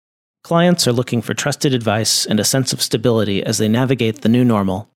Clients are looking for trusted advice and a sense of stability as they navigate the new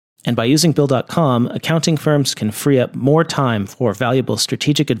normal. And by using Bill.com, accounting firms can free up more time for valuable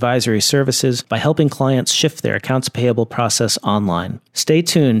strategic advisory services by helping clients shift their accounts payable process online. Stay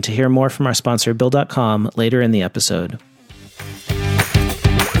tuned to hear more from our sponsor, Bill.com, later in the episode.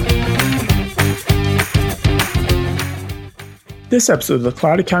 This episode of the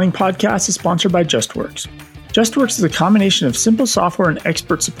Cloud Accounting Podcast is sponsored by JustWorks. JustWorks is a combination of simple software and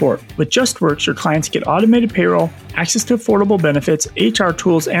expert support. With JustWorks, your clients get automated payroll, access to affordable benefits, HR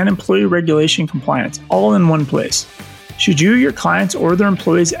tools, and employee regulation compliance, all in one place. Should you, your clients, or their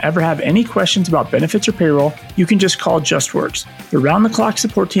employees ever have any questions about benefits or payroll, you can just call JustWorks. The round-the-clock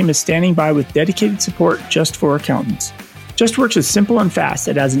support team is standing by with dedicated support just for accountants. JustWorks is simple and fast.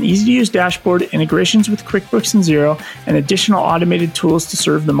 It has an easy-to-use dashboard, integrations with QuickBooks and Xero, and additional automated tools to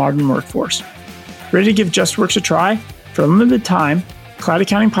serve the modern workforce. Ready to give JustWorks a try? For a limited time, Cloud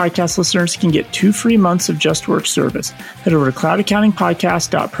Accounting Podcast listeners can get 2 free months of JustWorks service. Head over to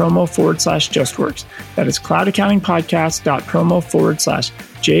cloudaccountingpodcast.promo/JustWorks. That is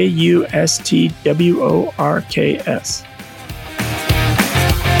cloudaccountingpodcast.promo/JUSTWORKS.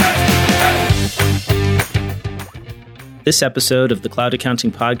 This episode of the Cloud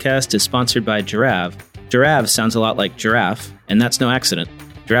Accounting Podcast is sponsored by Giraffe. Giraffe sounds a lot like giraffe, and that's no accident.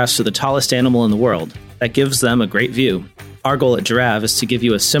 Giraffes are the tallest animal in the world. That gives them a great view. Our goal at Giraffe is to give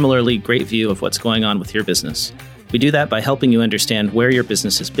you a similarly great view of what's going on with your business. We do that by helping you understand where your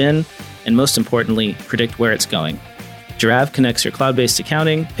business has been, and most importantly, predict where it's going. Giraffe connects your cloud-based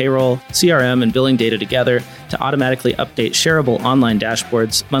accounting, payroll, CRM, and billing data together to automatically update shareable online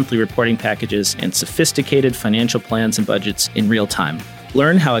dashboards, monthly reporting packages, and sophisticated financial plans and budgets in real time.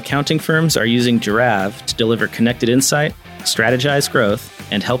 Learn how accounting firms are using Giraffe to deliver connected insight, strategize growth,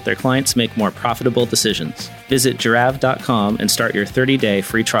 and help their clients make more profitable decisions. Visit giraffe.com and start your 30-day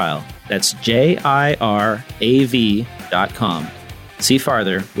free trial. That's JIRAV.com. See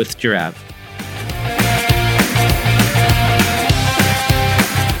farther with Giraffe.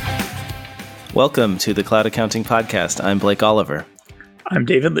 Welcome to the Cloud Accounting Podcast. I'm Blake Oliver. I'm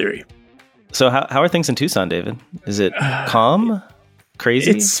David Leary. So how are things in Tucson, David? Is it calm?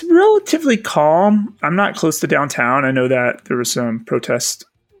 Crazy? It's relatively calm. I'm not close to downtown. I know that there was some protest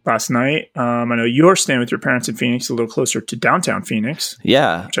last night. I know you're staying with your parents in Phoenix, a little closer to downtown Phoenix.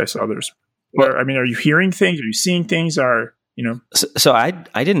 Yeah. Which I saw there's. Well, are you hearing things? Are you seeing things? So I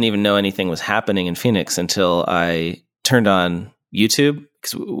didn't even know anything was happening in Phoenix until I turned on YouTube,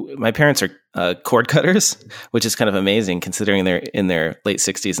 because my parents are cord cutters, which is kind of amazing considering they're in their late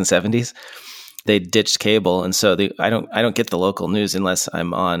 60s and 70s. They ditched cable, and so I don't get the local news unless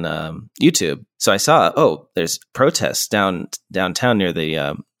I'm on YouTube. So I saw, there's protests downtown near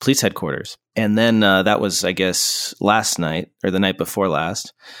the police headquarters, and then that was, I guess, last night or the night before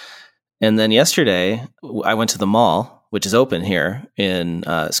last. And then yesterday, I went to the mall, which is open here in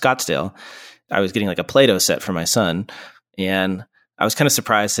Scottsdale. I was getting like a Play-Doh set for my son, and I was kind of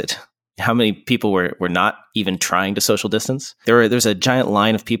surprised at how many people were not even trying to social distance. There's a giant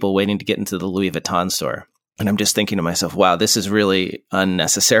line of people waiting to get into the Louis Vuitton store. And I'm just thinking to myself, wow, this is really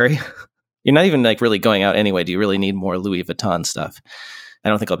unnecessary. You're not even really going out anyway. Do you really need more Louis Vuitton stuff? I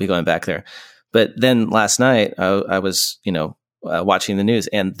don't think I'll be going back there. But then last night I was, watching the news,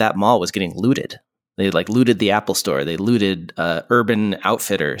 and that mall was getting looted. They looted the Apple store. They looted Urban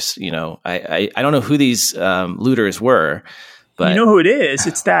Outfitters. I don't know who these looters were. But you know who it is?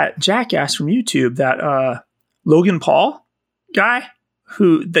 It's that jackass from YouTube, that Logan Paul guy,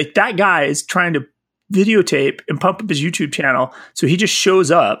 who that guy is trying to videotape and pump up his YouTube channel. So he just shows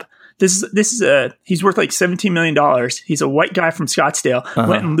up. He's worth like $17 million. He's a white guy from Scottsdale,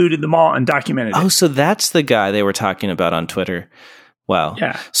 went and looted the mall and documented it. Oh, so that's the guy they were talking about on Twitter. Wow.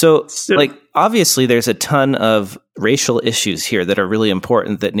 Yeah. So obviously there's a ton of racial issues here that are really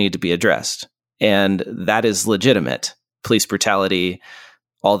important that need to be addressed. And that is legitimate. Police brutality,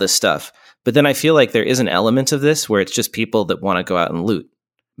 all this stuff. But then I feel like there is an element of this where it's just people that want to go out and loot.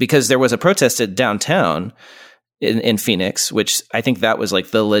 Because there was a protest at downtown in Phoenix, which I think that was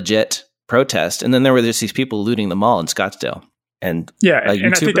like the legit protest. And then there were just these people looting the mall in Scottsdale. And and I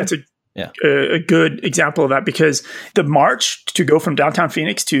think that's a good example of that, because the march to go from downtown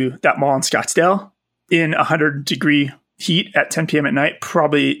Phoenix to that mall in Scottsdale in 100-degree heat at 10 p.m. at night,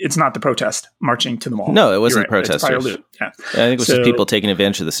 probably it's not the protest marching to the mall. No, it wasn't right. protesters. Yeah. I think it was just people taking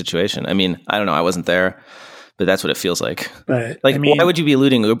advantage of the situation. I mean, I don't know. I wasn't there, but that's what it feels like. But why would you be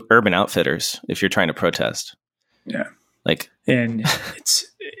looting Urban Outfitters if you're trying to protest? Yeah. And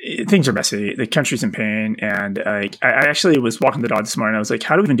things are messy. The country's in pain. And I actually was walking the dog this morning. I was like,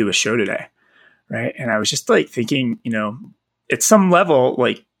 how do we even do a show today? Right. And I was just thinking, at some level,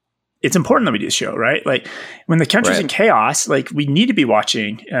 it's important that we do the show, right? Like when the country's in chaos, like we need to be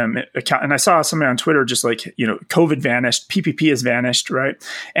watching. And I saw somebody on Twitter just like, COVID vanished, PPP has vanished, right?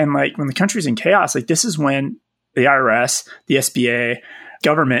 And like when the country's in chaos, like this is when the IRS, the SBA,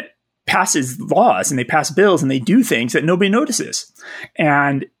 government passes laws and they pass bills and they do things that nobody notices.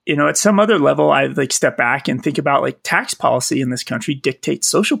 And, at some other level, I like step back and think about like tax policy in this country dictates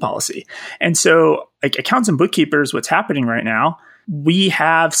social policy. And so like accountants and bookkeepers, what's happening right now, we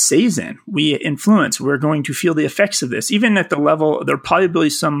have says in, we influence, we're going to feel the effects of this. Even at the level, there'll probably be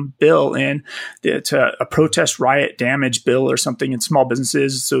some bill in a protest riot damage bill or something in small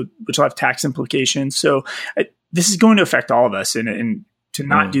businesses, so which will have tax implications. So this is going to affect all of us, and to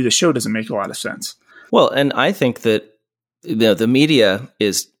not do the show doesn't make a lot of sense. Well, and I think that the media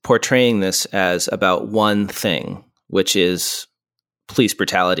is portraying this as about one thing, which is police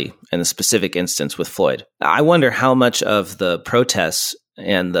brutality and the specific instance with Floyd. I wonder how much of the protests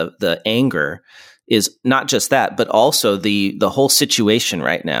and the anger is not just that, but also the whole situation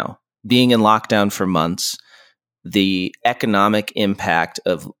right now, being in lockdown for months, the economic impact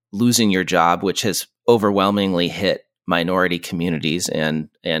of losing your job, which has overwhelmingly hit minority communities and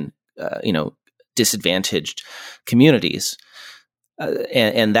disadvantaged communities.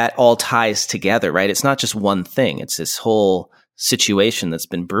 And that all ties together, right? It's not just one thing. It's this whole situation that's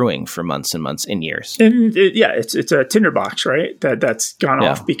been brewing for months and months and years. And it's a tinderbox, right? That's gone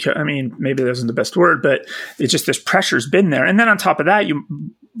off because, maybe that isn't the best word, but it's just this pressure's been there. And then on top of that, you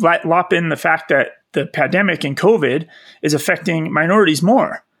lop in the fact that the pandemic and COVID is affecting minorities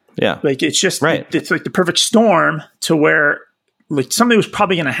more. Yeah. Like it's just, right. It's like the perfect storm to where like something was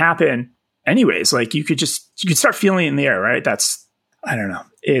probably going to happen anyways. Like you could start feeling it in the air, right? I don't know.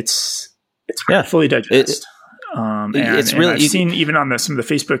 It's hard to fully digest. It's really, I've seen even on some of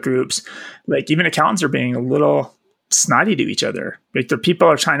the Facebook groups, like even accountants are being a little snotty to each other. Like the people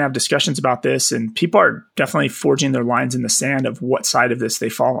are trying to have discussions about this, and people are definitely forging their lines in the sand of what side of this they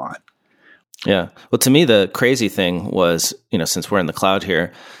fall on. Yeah. Well, to me, the crazy thing was, since we're in the cloud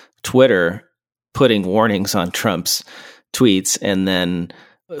here, Twitter putting warnings on Trump's tweets and then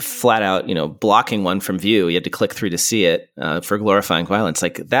flat out, blocking one from view. You had to click through to see it for glorifying violence.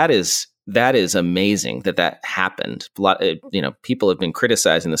 Like that is amazing that happened. People have been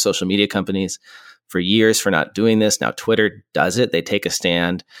criticizing the social media companies for years for not doing this. Now Twitter does it. They take a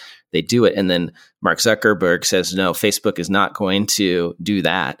stand. They do it. And then Mark Zuckerberg says, no, Facebook is not going to do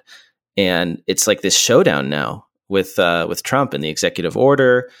that. And it's like this showdown now with Trump and the executive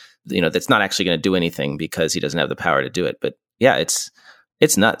order, that's not actually going to do anything because he doesn't have the power to do it. But yeah,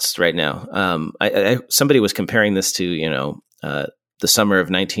 it's nuts right now. Somebody was comparing this to, the summer of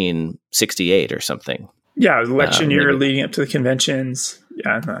 1968 or something. Yeah, election year leading up to the conventions.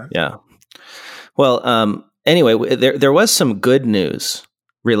 Yeah. Yeah. Well, anyway, there was some good news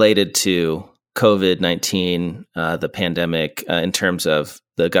related to COVID-19, the pandemic, in terms of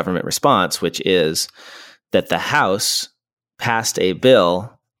the government response, which is that the House passed a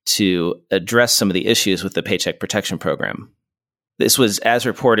bill to address some of the issues with the Paycheck Protection Program. This was, as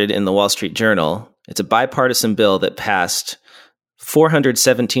reported in the Wall Street Journal, it's a bipartisan bill that passed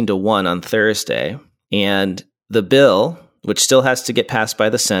 417-1 on Thursday. And the bill, which still has to get passed by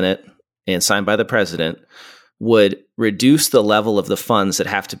the Senate and signed by the president, would reduce the level of the funds that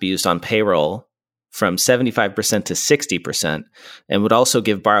have to be used on payroll from 75% to 60%, and would also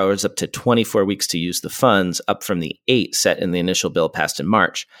give borrowers up to 24 weeks to use the funds, up from the 8 set in the initial bill passed in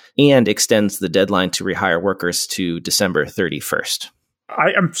March, and extends the deadline to rehire workers to December 31st.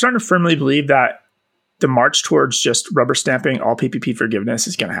 I'm starting to firmly believe that the march towards just rubber stamping all PPP forgiveness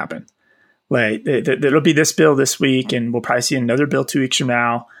is going to happen. Like there'll be this bill this week, and we'll probably see another bill 2 weeks from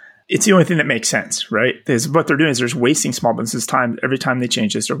now. It's the only thing that makes sense, right? What they're doing is they're wasting small businesses' time every time they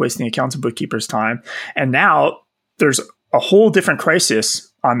change this. They're wasting accountants and bookkeepers' time. And now there's a whole different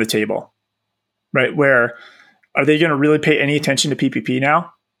crisis on the table, right? Where are they going to really pay any attention to PPP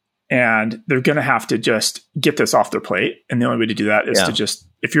now? And they're going to have to just get this off their plate. And the only way to do that is to just,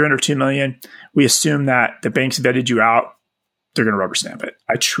 if you're under 2 million, we assume that the banks vetted you out. They're going to rubber stamp it.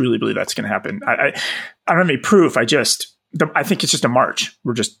 I truly believe that's going to happen. I don't have any proof. I think it's just a march.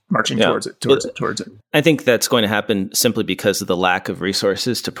 We're just marching towards it. I think that's going to happen simply because of the lack of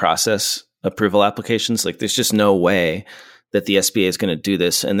resources to process approval applications. Like there's just no way that the SBA is going to do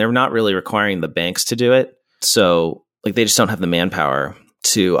this, and they're not really requiring the banks to do it. So like they just don't have the manpower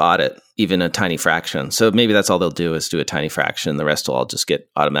to audit even a tiny fraction. So maybe that's all they'll do is do a tiny fraction. The rest will all just get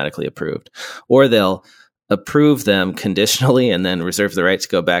automatically approved, or they'll approve them conditionally and then reserve the right to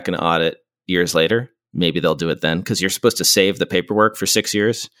go back and audit years later. Maybe they'll do it then, because you're supposed to save the paperwork for 6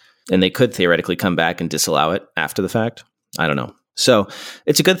 years, and they could theoretically come back and disallow it after the fact. I don't know. So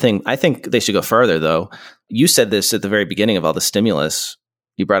it's a good thing. I think they should go further, though. You said this at the very beginning of all the stimulus.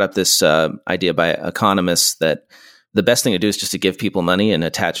 You brought up this idea by economists that the best thing to do is just to give people money and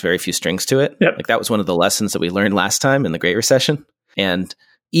attach very few strings to it. Yep. Like that was one of the lessons that we learned last time in the Great Recession. And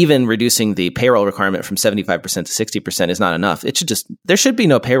even reducing the payroll requirement from 75% to 60% is not enough. There should be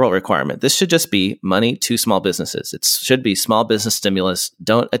no payroll requirement. This should just be money to small businesses. It should be small business stimulus.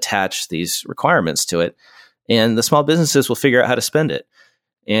 Don't attach these requirements to it. And the small businesses will figure out how to spend it.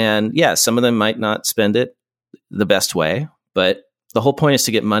 And yeah, some of them might not spend it the best way, but the whole point is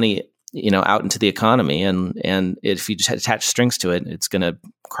to get money, out into the economy. And if you just attach strings to it, it's going to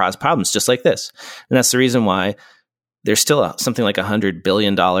cause problems just like this. And that's the reason why there's still something like $100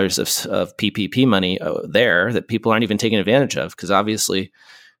 billion of PPP money there that people aren't even taking advantage of because obviously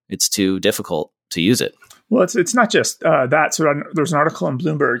it's too difficult to use it. Well, it's not just that. So there's an article in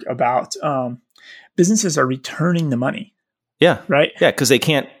Bloomberg about businesses are returning the money. Yeah. Right. Yeah. Because they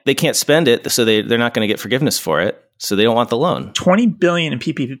can't spend it. So they're not going to get forgiveness for it. So they don't want the loan. $20 billion in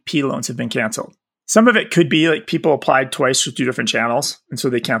PPP loans have been canceled. Some of it could be like people applied twice through 2 different channels. And so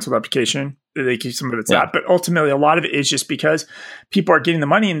they canceled the application. Some of it's that. But ultimately, a lot of it is just because people are getting the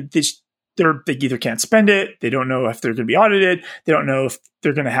money and they either can't spend it. They don't know if they're going to be audited. They don't know if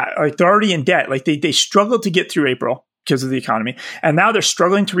they're going to have, they're already in debt. Like they struggled to get through April because of the economy. And now they're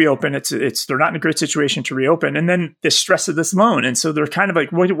struggling to reopen. They're not in a great situation to reopen. And then the stress of this loan. And so they're kind of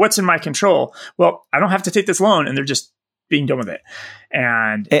like, what's in my control? Well, I don't have to take this loan. And they're just being done with it.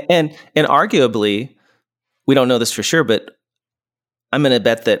 And arguably, we don't know this for sure, but I'm going to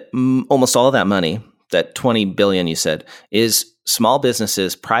bet that almost all of that money, that $20 billion you said, is small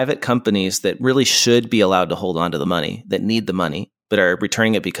businesses, private companies that really should be allowed to hold on to the money, that need the money, but are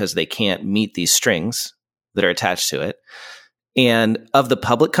returning it because they can't meet these strings that are attached to it. And of the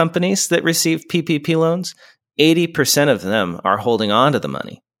public companies that receive PPP loans, 80% of them are holding on to the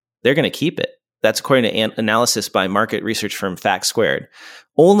money. They're going to keep it. That's according to analysis by market research firm Fact Squared.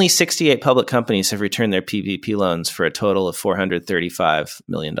 Only 68 public companies have returned their PPP loans for a total of $435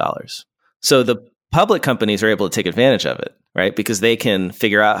 million. So the public companies are able to take advantage of it, right? Because they can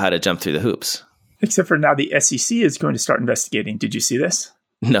figure out how to jump through the hoops. Except for now, the SEC is going to start investigating. Did you see this?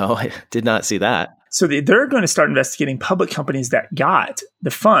 No, I did not see that. So they're going to start investigating public companies that got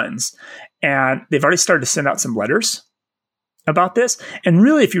the funds. And they've already started to send out some letters about this. And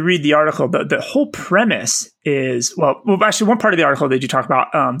really, if you read the article, the whole premise is, well, actually, one part of the article they do talk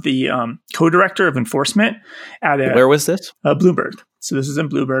about the co-director of enforcement at where was this? Bloomberg. So this is in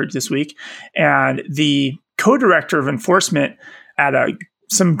Bloomberg this week. And the co-director of enforcement at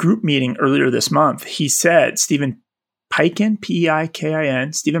some group meeting earlier this month, he said, Stephen Peikin,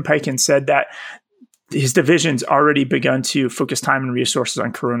 Peikin, Stephen Peikin said that his division's already begun to focus time and resources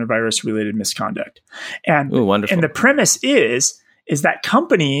on coronavirus-related misconduct. And, wonderful. And the premise is that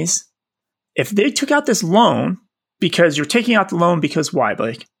companies, if they took out this loan, because you're taking out the loan because why,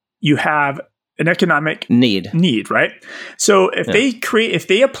 Blake? You have an economic need, right? So if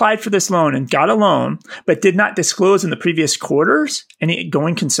they applied for this loan and got a loan, but did not disclose in the previous quarters any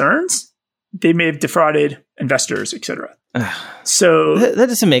going concerns, they may have defrauded investors, et cetera. So that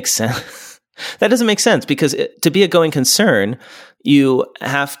doesn't make sense. That doesn't make sense because to be a going concern, there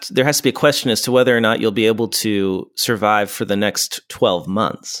has to be a question as to whether or not you'll be able to survive for the next 12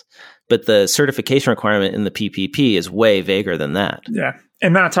 months. But the certification requirement in the PPP is way vaguer than that. Yeah.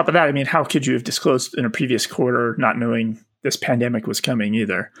 And then on top of that, I mean, how could you have disclosed in a previous quarter not knowing this pandemic was coming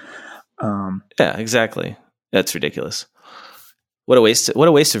either? Yeah, exactly. That's ridiculous. What a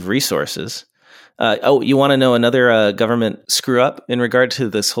waste of resources. You want to know another government screw up in regard to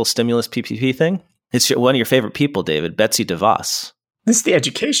this whole stimulus PPP thing? It's one of your favorite people, David, Betsy DeVos. This is the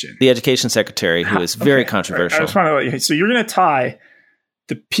education secretary, who is very controversial. Right. I just want to so you're going to tie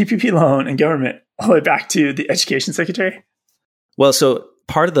the PPP loan and government all the way back to the education secretary? Well, so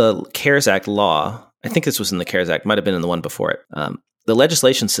part of the CARES Act law, I think this was in the CARES Act, might have been in the one before it. The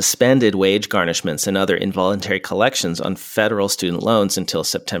legislation suspended wage garnishments and other involuntary collections on federal student loans until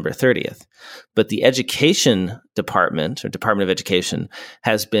September 30th. But the Education Department, or Department of Education,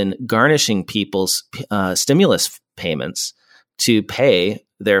 has been garnishing people's stimulus payments to pay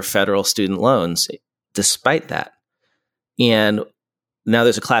their federal student loans despite that. And now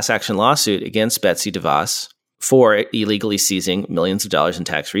there's a class action lawsuit against Betsy DeVos for illegally seizing millions of dollars in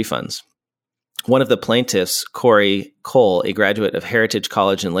tax refunds. One of the plaintiffs, Corey Cole, a graduate of Heritage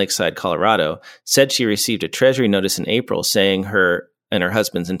College in Lakeside, Colorado, said she received a Treasury notice in April saying her and her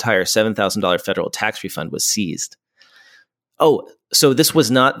husband's entire $7,000 federal tax refund was seized. Oh, so this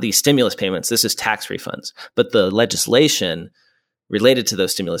was not the stimulus payments. This is tax refunds. But the legislation related to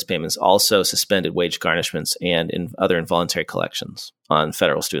those stimulus payments also suspended wage garnishments and other involuntary collections on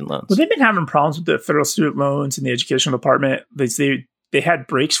federal student loans. Well, they've been having problems with the federal student loans and the educational department. They had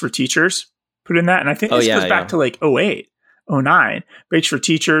breaks for teachers put in that. And I think this goes back to like 2008, 2009, breaks for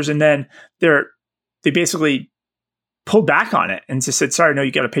teachers. And then they basically pulled back on it and just said, sorry, no,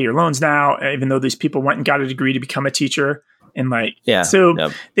 you got to pay your loans now, even though these people went and got a degree to become a teacher. And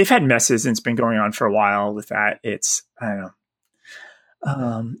they've had messes, and it's been going on for a while with that. I don't know.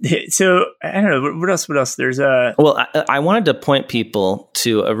 So I don't know what else. I wanted to point people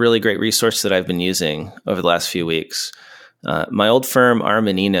to a really great resource that I've been using over the last few weeks. My old firm,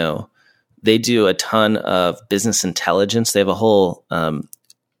 Armanino, they do a ton of business intelligence. They have a whole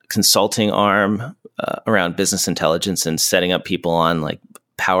consulting arm around business intelligence and setting up people on like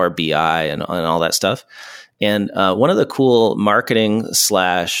Power BI and all that stuff. And one of the cool marketing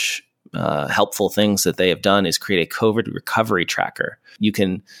 / helpful things that they have done is create a COVID recovery tracker. You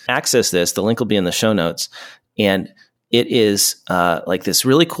can access this. The link will be in the show notes. And it is like this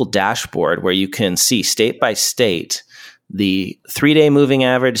really cool dashboard where you can see state by state the 3-day moving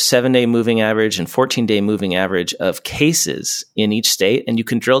average, 7-day moving average, and 14-day moving average of cases in each state. And you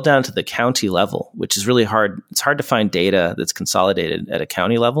can drill down to the county level, which is really hard. It's hard to find data that's consolidated at a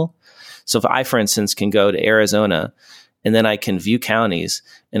county level. So if I, for instance, can go to Arizona and then I can view counties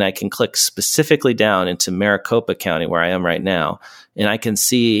and I can click specifically down into Maricopa County where I am right now. And I can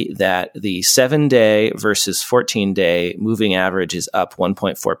see that the 7-day versus 14-day moving average is up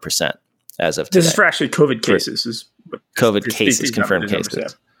 1.4% as of today. This is for actually COVID cases. Confirmed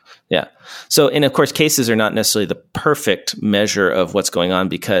cases. Yeah. So, and of course, cases are not necessarily the perfect measure of what's going on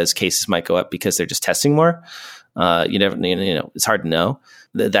because cases might go up because they're just testing more. It's hard to know.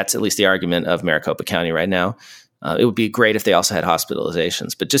 That's at least the argument of Maricopa County right now. It would be great if they also had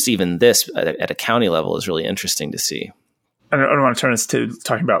hospitalizations, but just even this at a county level is really interesting to see. I don't want to turn us to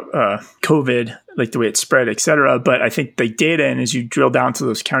talking about COVID, like the way it spread, et cetera. But I think the data, and as you drill down to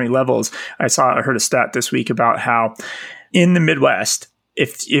those county levels, I heard a stat this week about how in the Midwest,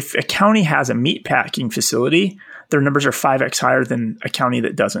 if a county has a meat packing facility, their numbers are 5x higher than a county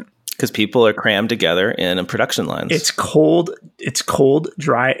that doesn't. Because people are crammed together in production lines. It's cold,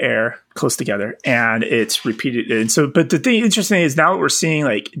 dry air close together, and it's repeated. And so, but the interesting thing is now we're seeing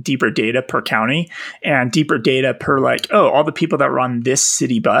like deeper data per county and deeper data per all the people that were on this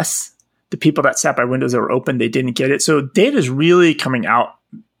city bus, the people that sat by windows that were open, they didn't get it. So data is really coming out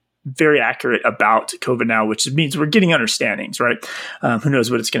very accurate about COVID now, which means we're getting understandings, right? Who knows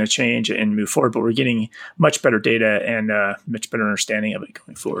what it's going to change and move forward, but we're getting much better data and much better understanding of it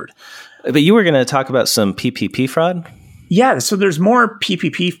going forward. But you were going to talk about some PPP fraud? Yeah, so there's more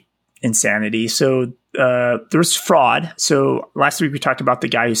PPP insanity. So there's fraud. So last week we talked about the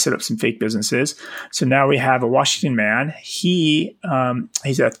guy who set up some fake businesses. So now we have a Washington man. He's a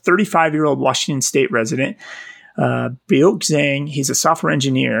 35-year-old Washington State resident. Biok Zhang, he's a software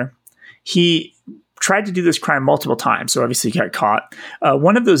engineer. He tried to do this crime multiple times, so obviously he got caught.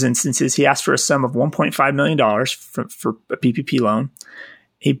 One of those instances, he asked for a sum of $1.5 million for a PPP loan.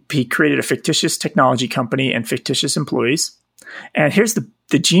 He created a fictitious technology company and fictitious employees. And here's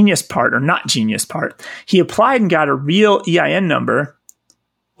the genius part, or not genius part. He applied and got a real EIN number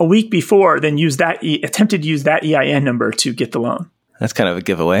a week before, then attempted to use that EIN number to get the loan. That's kind of a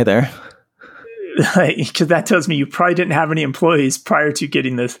giveaway there. Because that tells me you probably didn't have any employees prior to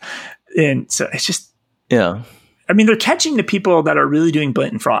getting this in. So it's just, yeah. I mean, they're catching the people that are really doing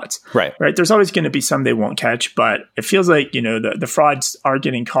blatant frauds. Right. There's always going to be some they won't catch, but it feels like, the frauds are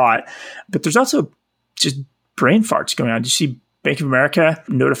getting caught. But there's also just brain farts going on. Did you see Bank of America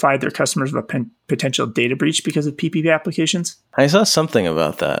notified their customers of a potential data breach because of PPP applications? I saw something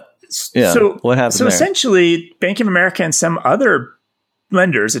about that. Yeah. So what happened So there? essentially, Bank of America and some other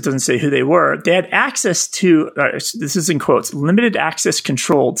lenders, it doesn't say who they were, they had access to, this is in quotes, limited access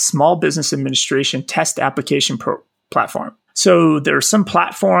controlled small business administration test application platform. So there's some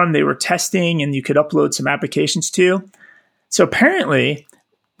platform they were testing and you could upload some applications to. So apparently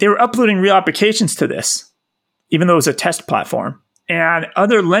they were uploading real applications to this, even though it was a test platform. And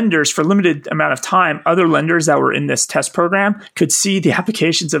other lenders, for a limited amount of time, other lenders that were in this test program could see the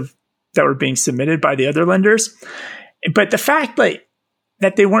applications that were being submitted by the other lenders. But the fact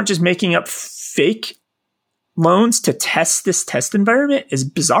that they weren't just making up fake loans to test this test environment is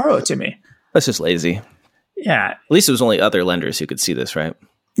bizarro to me. That's just lazy. Yeah. At least it was only other lenders who could see this, right?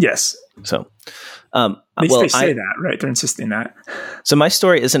 Yes. So, at least they say that, right? They're insisting that. So my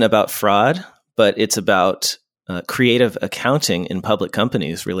story isn't about fraud, but it's about creative accounting in public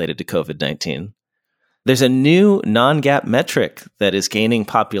companies related to COVID-19. There's a new non-GAAP metric that is gaining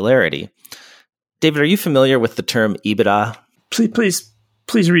popularity. David, are you familiar with the term EBITDA? Please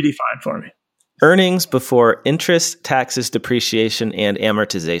redefine for me. Earnings before interest, taxes, depreciation, and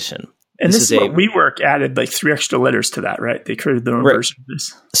amortization. And this is what WeWork added like 3 extra letters to that, right? They created their own version of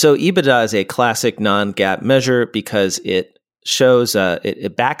this. So EBITDA is a classic non-GAAP measure because it shows,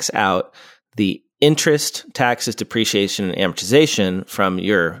 it backs out the interest, taxes, depreciation, and amortization from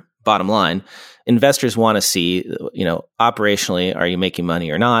your bottom line. Investors want to see, operationally, are you making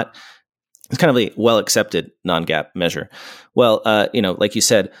money or not? It's kind of a well-accepted non-GAAP measure. Well, like you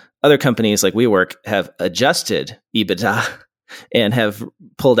said, other companies like WeWork have adjusted EBITDA and have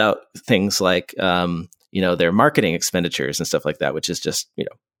pulled out things like, their marketing expenditures and stuff like that, which is just,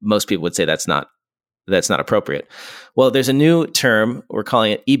 most people would say that's not appropriate. Well, there's a new term. We're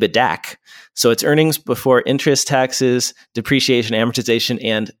calling it EBITDAC. So it's earnings before interest, taxes, depreciation, amortization,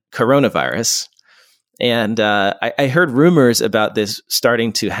 and coronavirus. And I heard rumors about this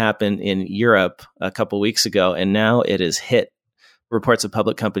starting to happen in Europe a couple weeks ago, and now it has hit reports of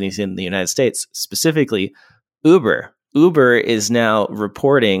public companies in the United States, specifically Uber. Uber is now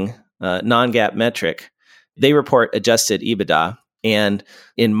reporting non-GAAP metric. They report adjusted EBITDA. And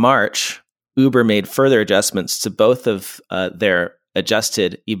in March, Uber made further adjustments to both of their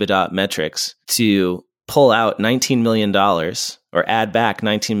adjusted EBITDA metrics to pull out $19 million or add back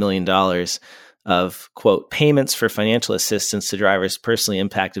 $19 million of, quote, payments for financial assistance to drivers personally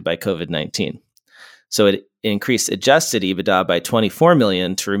impacted by COVID-19. So it increased adjusted EBITDA by $24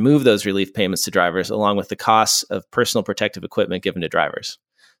 million to remove those relief payments to drivers, along with the costs of personal protective equipment given to drivers.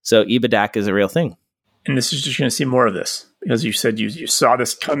 So EBITDAC is a real thing. And this is just going to see more of this, because you said you saw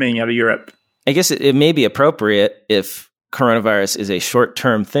this coming out of Europe. I guess it may be appropriate if coronavirus is a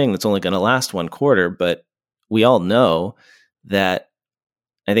short-term thing that's only going to last one quarter, but we all know that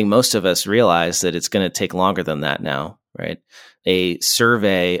I think most of us realize that it's going to take longer than that now, right? A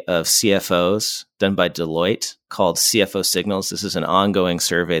survey of CFOs done by Deloitte called CFO Signals, this is an ongoing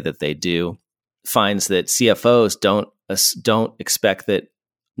survey that they do, finds that CFOs don't expect that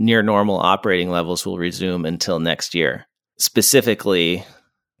near normal operating levels will resume until next year. Specifically,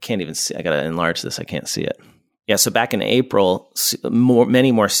 can't even see, I got to enlarge this, I can't see it. Yeah, so back in April,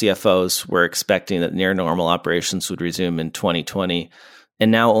 many more CFOs were expecting that near normal operations would resume in 2020. And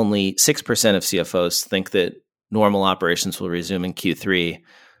now only 6% of CFOs think that normal operations will resume in Q3.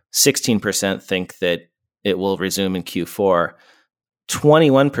 16% think that it will resume in Q4.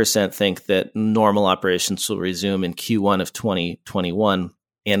 21% think that normal operations will resume in Q1 of 2021.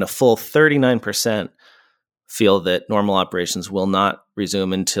 And a full 39% feel that normal operations will not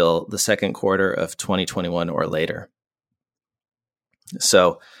resume until the second quarter of 2021 or later.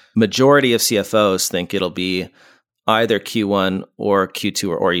 So majority of CFOs think it'll be either Q1 or Q2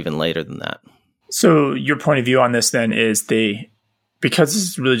 or even later than that. So your point of view on this then is because this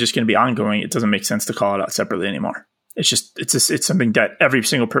is really just going to be ongoing, it doesn't make sense to call it out separately anymore. It's something that every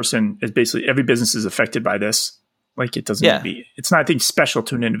single person is basically, every business is affected by this. Like it doesn't it's not, I think, special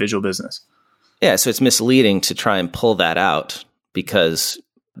to an individual business. Yeah. So it's misleading to try and pull that out because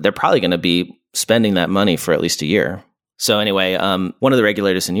they're probably going to be spending that money for at least a year. So anyway, one of the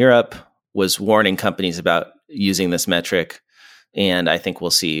regulators in Europe was warning companies about using this metric. And I think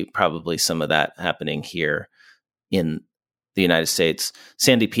we'll see probably some of that happening here in the United States.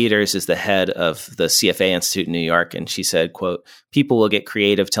 Sandy Peters is the head of the CFA Institute in New York. And she said, quote, "People will get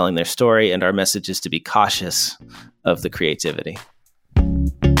creative telling their story, and our message is to be cautious of the creativity."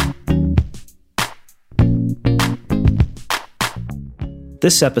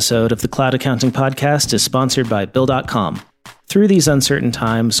 This episode of the Cloud Accounting Podcast is sponsored by Bill.com. Through these uncertain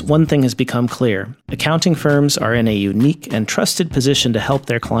times, one thing has become clear. Accounting firms are in a unique and trusted position to help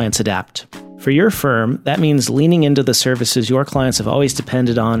their clients adapt. For your firm, that means leaning into the services your clients have always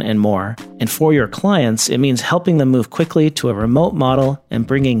depended on and more. And for your clients, it means helping them move quickly to a remote model and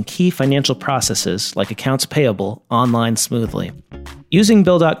bringing key financial processes like accounts payable online smoothly. Using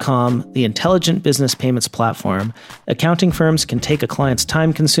Bill.com, the intelligent business payments platform, accounting firms can take a client's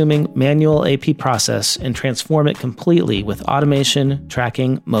time-consuming manual AP process and transform it completely with automation,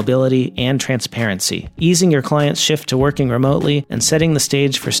 tracking, mobility, and transparency, easing your client's shift to working remotely and setting the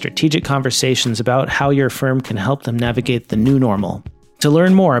stage for strategic conversations about how your firm can help them navigate the new normal. To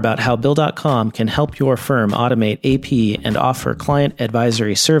learn more about how Bill.com can help your firm automate AP and offer client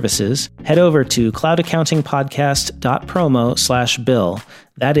advisory services, head over to cloudaccountingpodcast.promo/Bill.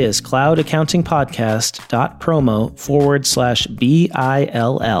 That is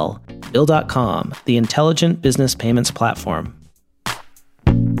cloudaccountingpodcast.promo/BILL. Bill.com, the intelligent business payments platform.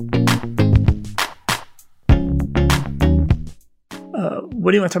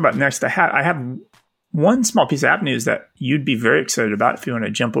 What do you want to talk about next? I have one small piece of app news that you'd be very excited about if you want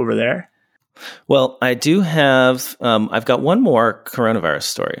to jump over there. Well, I do have, I've got one more coronavirus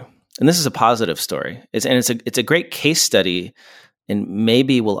story, and this is a positive story. It's a great case study, and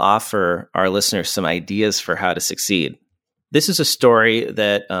maybe will offer our listeners some ideas for how to succeed. This is a story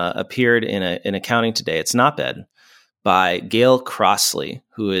that appeared in Accounting Today. It's an op-ed by Gail Crossley,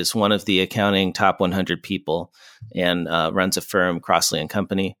 who is one of the accounting top 100 people and runs a firm, Crossley &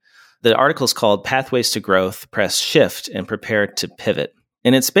 Company. The article is called Pathways to Growth, Press Shift and Prepare to Pivot.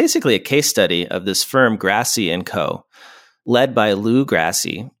 And it's basically a case study of this firm, Grassi & Co., led by Lou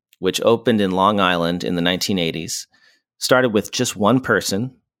Grassi, which opened in Long Island in the 1980s, started with just one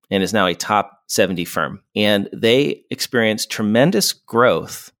person, and is now a top 70 firm. And they experienced tremendous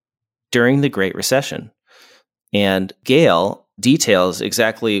growth during the Great Recession. And Gail details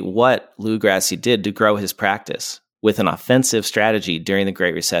exactly what Lou Grassi did to grow his practice with an offensive strategy during the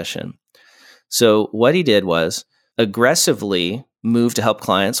Great Recession. So what he did was aggressively move to help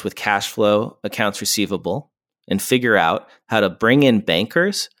clients with cash flow, accounts receivable, and figure out how to bring in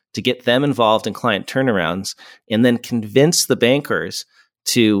bankers to get them involved in client turnarounds, and then convince the bankers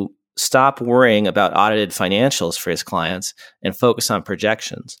to stop worrying about audited financials for his clients and focus on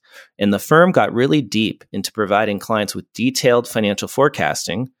projections. And the firm got really deep into providing clients with detailed financial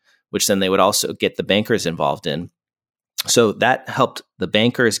forecasting, which then they would also get the bankers involved in. So that helped the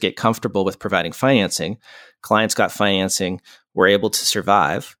bankers get comfortable with providing financing. Clients got financing, were able to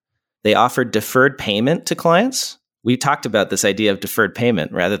survive. They offered deferred payment to clients. We talked about this idea of deferred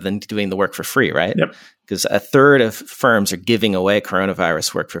payment rather than doing the work for free, right? Yep. Because a third of firms are giving away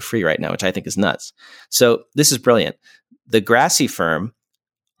coronavirus work for free right now, which I think is nuts. So this is brilliant. The Grassi firm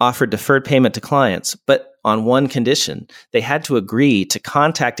offered deferred payment to clients, but on one condition. They had to agree to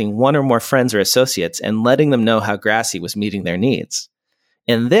contacting one or more friends or associates and letting them know how Grassi was meeting their needs.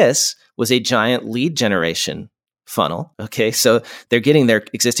 And this was a giant lead generation funnel. Okay, so they're getting their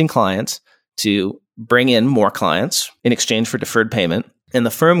existing clients to bring in more clients in exchange for deferred payment. And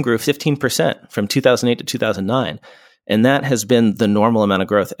the firm grew 15% from 2008 to 2009. And that has been the normal amount of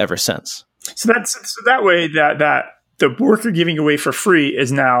growth ever since. So that way that the work you're giving away for free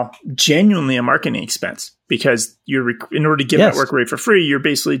is now genuinely a marketing expense, because in order to give that work away for free, you're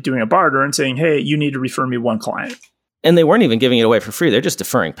basically doing a barter and saying, hey, you need to refer me one client. And they weren't even giving it away for free. They're just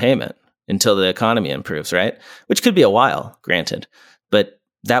deferring payment until the economy improves, right? Which could be a while, granted. But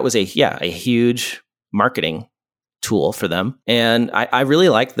that was a huge marketing tool for them. And I really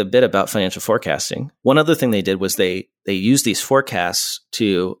like the bit about financial forecasting. One other thing they did was they used these forecasts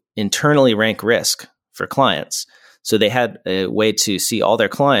to internally rank risk for clients. So they had a way to see all their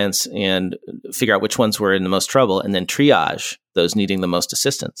clients and figure out which ones were in the most trouble, and then triage those needing the most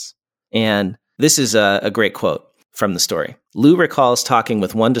assistance. And this is a great quote from the story. Lou recalls talking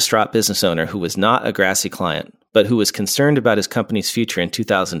with one distraught business owner who was not a Grassi client, but who was concerned about his company's future in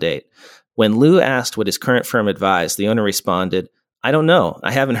 2008. When Lou asked what his current firm advised, the owner responded, "I don't know.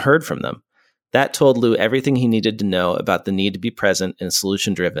 I haven't heard from them." That told Lou everything he needed to know about the need to be present and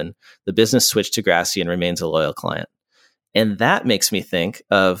solution-driven. The business switched to Grassi and remains a loyal client. And that makes me think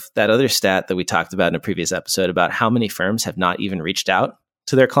of that other stat that we talked about in a previous episode about how many firms have not even reached out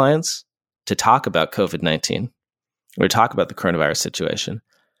to their clients to talk about COVID-19 or talk about the coronavirus situation.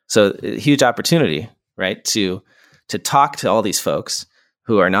 So a huge opportunity, right, to talk to all these folks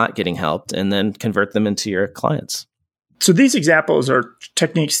who are not getting helped and then convert them into your clients. So these examples are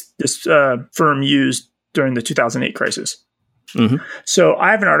techniques this firm used during the 2008 crisis. Mm-hmm. So I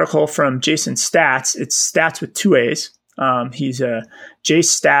have an article from Jason Statz. It's Stats with 2 A's. He's a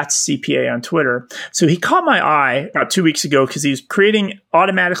JStats CPA on Twitter. So he caught my eye about 2 weeks ago because he's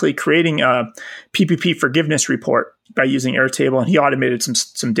automatically creating a PPP forgiveness report by using Airtable, and he automated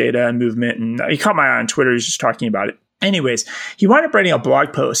some data and movement. And he caught my eye on Twitter. He's just talking about it. Anyways, he wound up writing a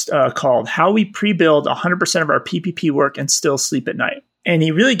blog post called "How We Pre-Build 100% of Our PPP Work and Still Sleep at Night." And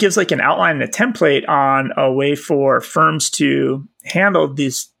he really gives like an outline and a template on a way for firms to handle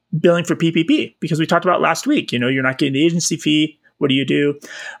this billing for PPP, because we talked about last week, you're not getting the agency fee. What do you do?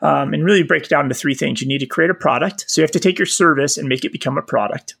 And really break it down into 3 things. You need to create a product. So you have to take your service and make it become a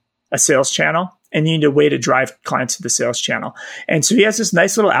product, a sales channel, and you need a way to drive clients to the sales channel. And so he has this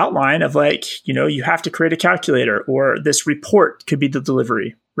nice little outline of you have to create a calculator, or this report could be the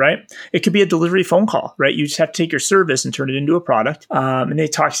delivery, right? It could be a delivery phone call, right? You just have to take your service and turn it into a product. And they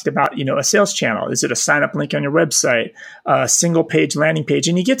talks about, a sales channel. Is it a sign-up link on your website, a single page landing page?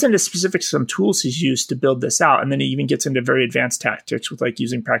 And he gets into specifics, some tools he's used to build this out. And then he even gets into very advanced tactics with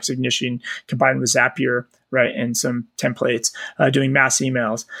using Practice Ignition combined with Zapier right? And some templates, doing mass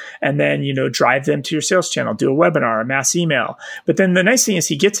emails, and then, drive them to your sales channel, do a webinar, a mass email. But then the nice thing is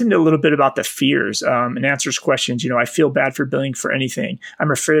he gets into a little bit about the fears and answers questions. I feel bad for billing for anything.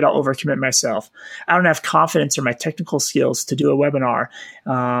 I'm afraid I'll overcommit myself. I don't have confidence or my technical skills to do a webinar.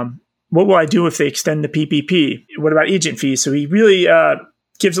 What will I do if they extend the PPP? What about agent fees? So he really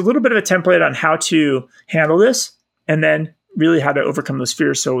gives a little bit of a template on how to handle this, and then really how to overcome those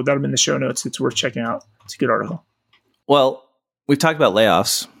fears. So that'll be in the show notes. It's worth checking out. It's a good article. Well, we've talked about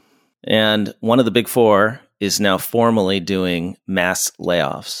layoffs, and one of the big four is now formally doing mass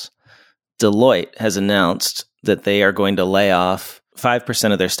layoffs. Deloitte has announced that they are going to lay off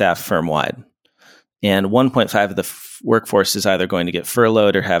 5% of their staff firm-wide, and 1.5% of the workforce is either going to get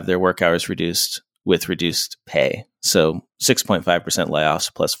furloughed or have their work hours reduced with reduced pay. So 6.5%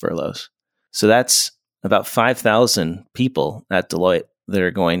 layoffs plus furloughs. So that's about 5,000 people at Deloitte that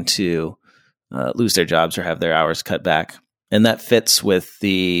are going to lose their jobs or have their hours cut back. And that fits with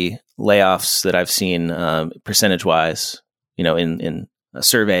the layoffs that I've seen percentage-wise, in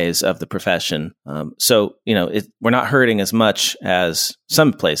surveys of the profession. So we're not hurting as much as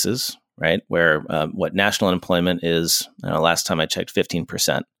some places, right? Where what national unemployment is, last time I checked,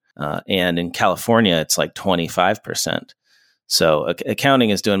 15%. And in California, it's like 25%. So accounting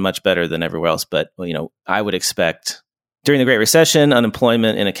is doing much better than everywhere else. But, I would expect during the Great Recession,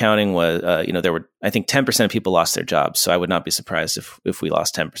 unemployment in accounting was, there were, I think 10% of people lost their jobs. So I would not be surprised if we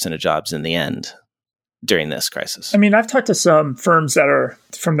lost 10% of jobs in the end during this crisis. I mean, I've talked to some firms that are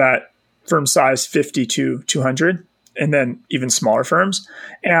from that firm size 50 to 200, and then even smaller firms.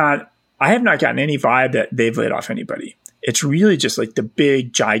 And I have not gotten any vibe that they've laid off anybody. It's really just like the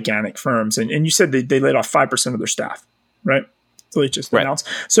big, gigantic firms. And you said they laid off 5% of their staff, right? So they just announced.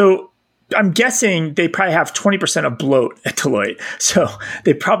 So I'm guessing they probably have 20% of bloat at Deloitte. So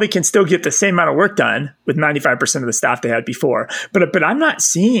they probably can still get the same amount of work done with 95% of the staff they had before. But I'm not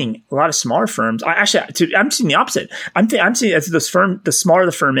seeing a lot of smaller firms. I'm seeing the opposite. I'm seeing as the smaller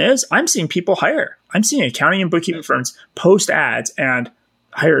the firm is, I'm seeing people hire. I'm seeing accounting and bookkeeping firms post ads and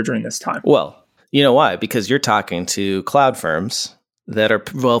hire during this time. Well, you know why? Because you're talking to cloud firms that are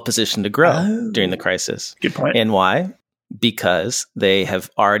well positioned to grow during the crisis. Good point. And why? Because they have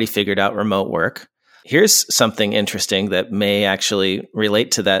already figured out remote work. Here's something interesting that may actually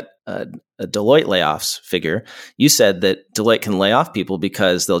relate to that Deloitte layoffs figure. You said that Deloitte can lay off people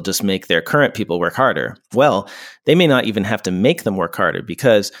because they'll just make their current people work harder. Well, they may not even have to make them work harder,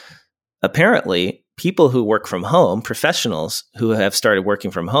 because apparently people who work from home, professionals who have started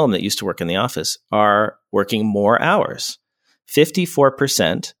working from home that used to work in the office, are working more hours.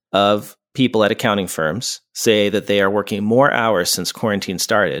 54% of people at accounting firms say that they are working more hours since quarantine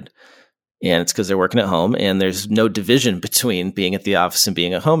started. And it's because they're working at home, and there's no division between being at the office and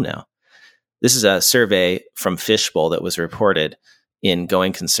being at home now. This is a survey from Fishbowl that was reported in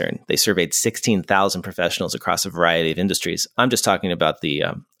Going Concern. They surveyed 16,000 professionals across a variety of industries. I'm just talking about the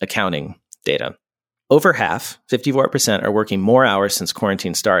accounting data. Over half, 54%, are working more hours since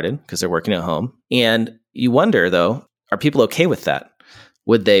quarantine started because they're working at home. And you wonder, though, are people okay with that?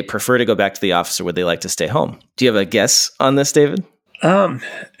 Would they prefer to go back to the office, or would they like to stay home? Do you have a guess on this, David?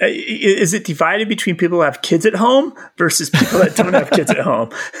 Is it divided between people who have kids at home versus people that don't have kids at home?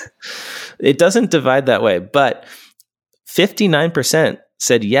 It doesn't divide that way, but 59%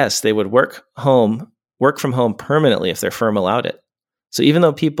 said yes, they would work from home permanently if their firm allowed it. So even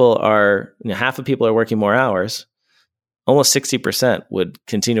though people are, half of people are working more hours, almost 60% would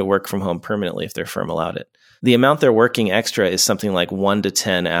continue to work from home permanently if their firm allowed it. The amount they're working extra is something like 1 to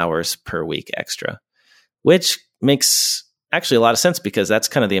 10 hours per week extra, which makes actually a lot of sense, because that's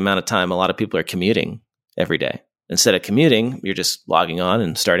kind of the amount of time a lot of people are commuting every day. Instead of commuting, you're just logging on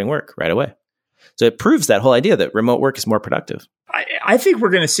and starting work right away. So it proves that whole idea that remote work is more productive. I think we're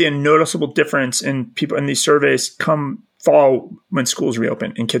going to see a noticeable difference in people in these surveys come fall when schools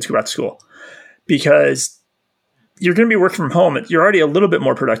reopen and kids go back to school, because you're going to be working from home. You're already a little bit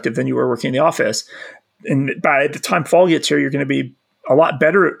more productive than you were working in the office. And by the time fall gets here, you're going to be a lot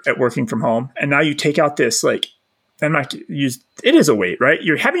better at working from home. And now you take out this, it is a weight, right?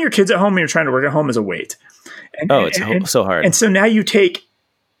 You're having your kids at home and you're trying to work at home is a weight. It's so hard. And so now you take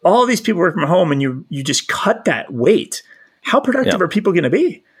all these people working from home and you just cut that weight. How productive are people going to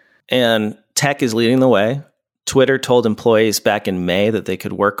be? And tech is leading the way. Twitter told employees back in May that they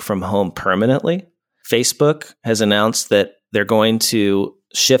could work from home permanently. Facebook has announced that they're going to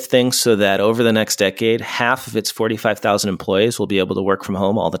shift things so that over the next decade, half of its 45,000 employees will be able to work from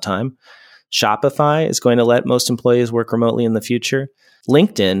home all the time. Shopify is going to let most employees work remotely in the future.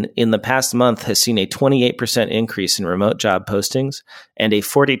 LinkedIn in the past month has seen a 28% increase in remote job postings and a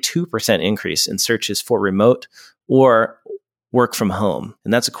 42% increase in searches for remote or work from home.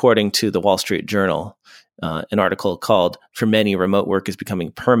 And that's according to the Wall Street Journal, an article called "For Many, Remote Work is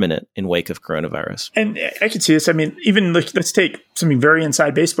Becoming Permanent in Wake of Coronavirus." And I can see this. I mean, even let's take something very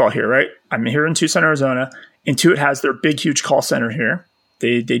inside baseball here, right? I'm here in Tucson, Arizona. Intuit has their big, huge call center here.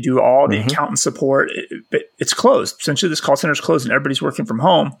 They do all the accountant support, but it's closed. Essentially, this call center is closed and everybody's working from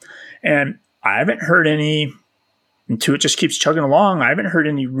home. And I haven't heard any, Intuit just keeps chugging along. I haven't heard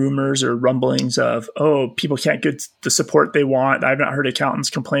any rumors or rumblings of, people can't get the support they want. I've not heard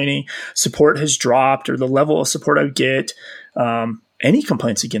accountants complaining support has dropped or the level of support I would get. Any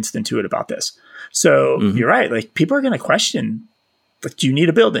complaints against Intuit about this. So you're right. Like, people are going to question, like, do you need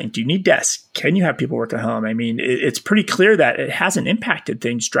a building? Do you need desks? Can you have people work at home? I mean, it's pretty clear that it hasn't impacted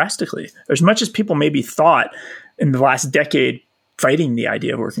things drastically, as much as people maybe thought in the last decade fighting the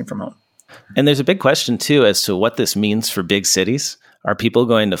idea of working from home. And there's a big question, too, as to what this means for big cities. Are people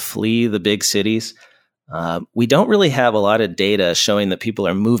going to flee the big cities? We don't really have a lot of data showing that people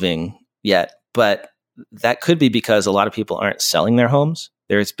are moving yet, but that could be because a lot of people aren't selling their homes.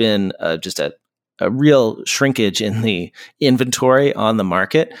 There's been just a real shrinkage in the inventory on the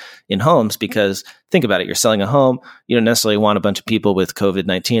market in homes, because think about it, you're selling a home. You don't necessarily want a bunch of people with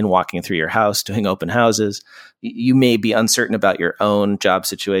COVID-19 walking through your house, doing open houses. You may be uncertain about your own job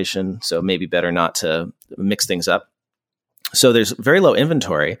situation, so maybe better not to mix things up. So there's very low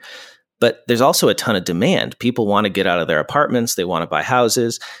inventory, but there's also a ton of demand. People want to get out of their apartments. They want to buy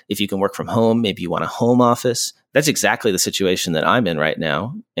houses. If you can work from home, maybe you want a home office. That's exactly the situation that I'm in right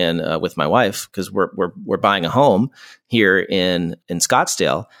now, and with my wife, because we're buying a home here in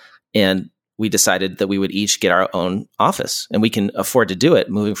Scottsdale, and we decided that we would each get our own office, and we can afford to do it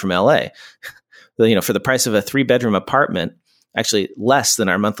moving from LA. For the price of a 3-bedroom apartment, actually less than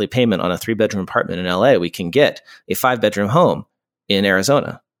our monthly payment on a 3-bedroom apartment in LA, we can get a 5-bedroom home in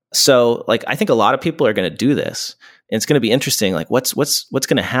Arizona. So, I think a lot of people are going to do this, and it's going to be interesting. What's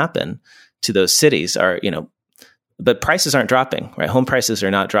going to happen to those cities? But prices aren't dropping, right? Home prices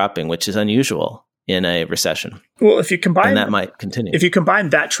are not dropping, which is unusual in a recession. Well, if you combine, and that might continue. If you combine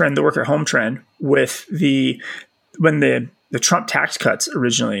that trend, the work at home trend, with when the Trump tax cuts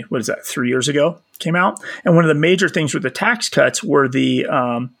originally, 3 years ago, came out, and one of the major things with the tax cuts were the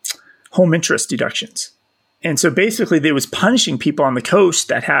home interest deductions. And so basically, they was punishing people on the coast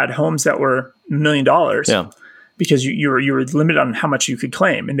that had homes that were $1 million. Yeah. Because you were limited on how much you could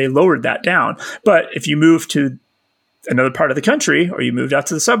claim, and they lowered that down. But if you move to another part of the country, or you moved out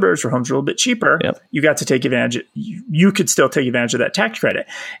to the suburbs where homes are a little bit cheaper, you got to take advantage. You could still take advantage of that tax credit.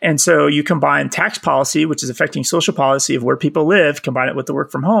 And so you combine tax policy, which is affecting social policy of where people live, combine it with the work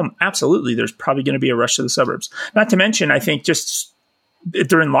from home. Absolutely, there's probably going to be a rush to the suburbs. Not to mention, I think just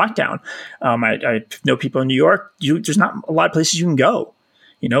during lockdown, I know people in New York. There's not a lot of places you can go.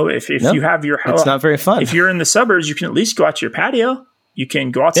 If you have your house, it's not very fun. If you're in the suburbs, you can at least go out to your patio. You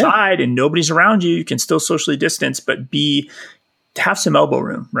can go outside and nobody's around you. You can still socially distance, but have some elbow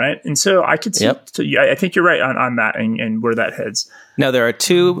room, right? And so I could see. So I think you're right on that and where that heads. Now, there are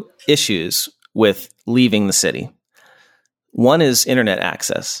two issues with leaving the city. One is internet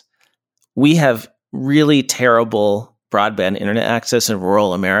access. We have really terrible broadband internet access in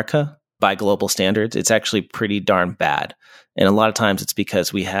rural America by global standards. It's actually pretty darn bad. And a lot of times it's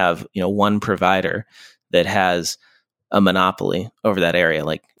because we have, one provider that has a monopoly over that area,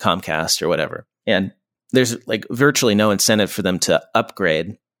 like Comcast or whatever. And there's virtually no incentive for them to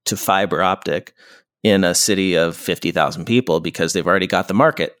upgrade to fiber optic in a city of 50,000 people, because they've already got the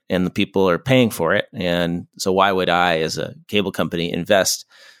market and the people are paying for it. And so why would I, as a cable company, invest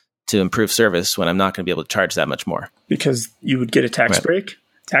to improve service when I'm not going to be able to charge that much more? Because you would get a tax break.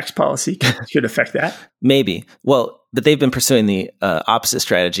 Tax policy could affect that. Maybe. Well, but they've been pursuing the opposite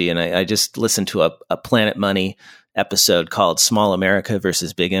strategy. And I just listened to a Planet Money episode called Small America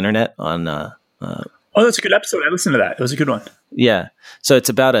versus Big Internet on... that's a good episode. I listened to that. It was a good one. Yeah. So it's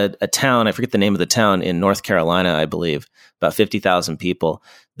about a town, I forget the name of the town, in North Carolina, I believe, about 50,000 people,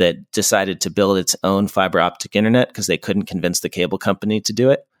 that decided to build its own fiber optic internet because they couldn't convince the cable company to do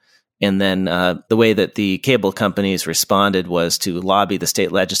it. And then the way that the cable companies responded was to lobby the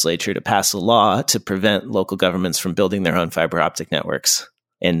state legislature to pass a law to prevent local governments from building their own fiber optic networks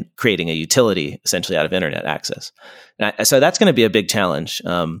and creating a utility essentially out of internet access. So that's going to be a big challenge.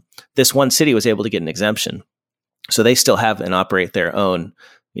 This one city was able to get an exemption. So they still have and operate their own,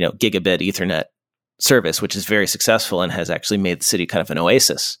 gigabit Ethernet service, which is very successful and has actually made the city kind of an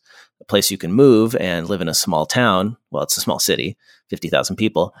oasis, a place you can move and live in a small town. Well, it's a small city, 50,000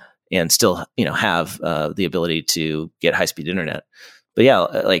 people, and still, have the ability to get high-speed internet. But yeah,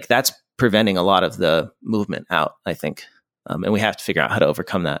 like that's preventing a lot of the movement out, I think. And we have to figure out how to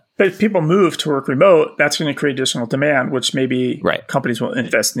overcome that. But if people move to work remote, that's going to create additional demand, which maybe companies will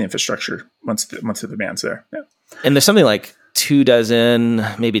invest in the infrastructure once the demand's there. Yeah. And there's something like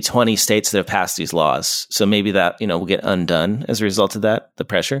 24, maybe 20 states that have passed these laws. So maybe that, will get undone as a result of that, the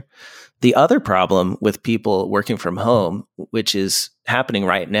pressure. The other problem with people working from home, which is happening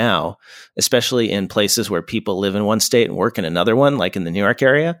right now, especially in places where people live in one state and work in another one, like in the New York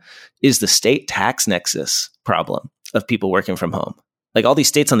area, is the state tax nexus problem of people working from home. Like all these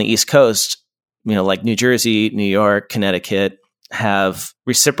states on the East Coast, like New Jersey, New York, Connecticut, have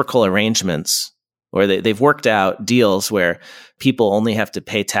reciprocal arrangements where they've worked out deals where people only have to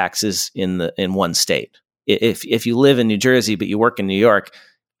pay taxes in one state. If you live in New Jersey but you work in New York,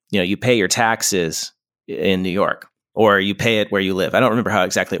 you pay your taxes in New York, or you pay it where you live. I don't remember how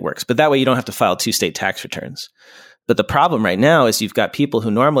exactly it works, but that way you don't have to file 2 state tax returns. But the problem right now is you've got people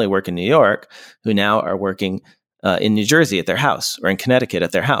who normally work in New York who now are working in New Jersey at their house, or in Connecticut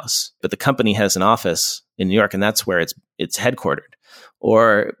at their house, but the company has an office in New York, and that's where it's headquartered.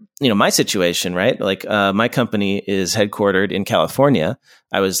 Or my situation, right? Like my company is headquartered in California.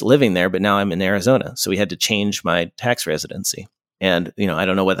 I was living there, but now I'm in Arizona, so we had to change my tax residency. And, I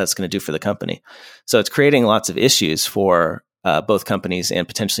don't know what that's going to do for the company. So it's creating lots of issues for both companies and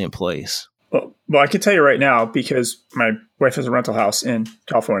potentially employees. Well, I can tell you right now, because my wife has a rental house in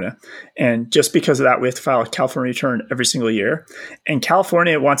California. And just because of that, we have to file a California return every single year. And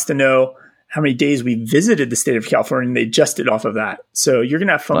California wants to know how many days we visited the state of California, and they adjusted off of that. So you're going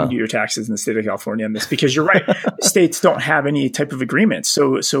to have fun do your taxes in the state of California on this, because you're right. States don't have any type of agreement.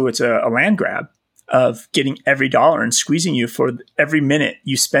 So it's a land grab of getting every dollar and squeezing you for every minute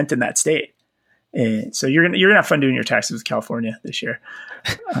you spent in that state. And so you're gonna have fun doing your taxes with California this year.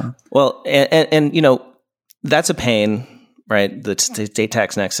 Well, and that's a pain, right? The state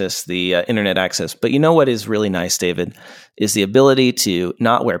tax nexus, the internet access. But what is really nice, David, is the ability to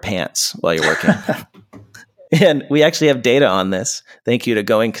not wear pants while you're working. And we actually have data on this. Thank you to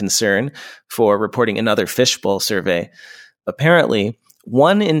Going Concern for reporting another Fishbowl survey. Apparently,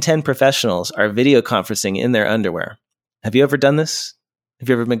 1 in 10 professionals are video conferencing in their underwear. Have you ever done this? Have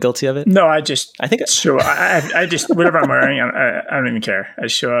you ever been guilty of it? No, I just show up. I just, whatever I'm wearing, I don't even care. I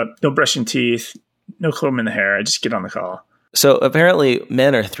show up, no brushing teeth, no comb in the hair. I just get on the call. So apparently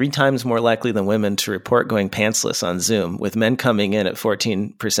men are 3 times more likely than women to report going pantsless on Zoom, with men coming in at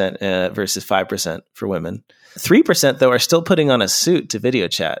 14% versus 5% for women. 3%, though, are still putting on a suit to video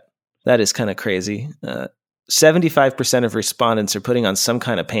chat. That is kind of crazy. 75% of respondents are putting on some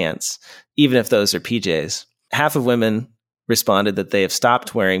kind of pants, even if those are PJs. Half of women responded that they have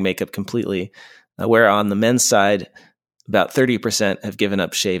stopped wearing makeup completely, where on the men's side, about 30% have given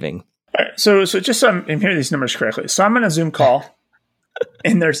up shaving. All right, so just so I'm hearing these numbers correctly. So I'm on a Zoom call,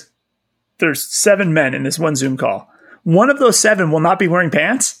 and there's 7 men in this one Zoom call. One of those 7 will not be wearing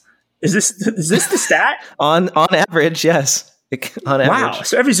pants? Is this the stat? On average, yes. On average. Wow.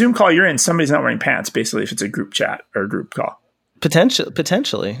 So every Zoom call you're in, somebody's not wearing pants, basically, if it's a group chat or a group call.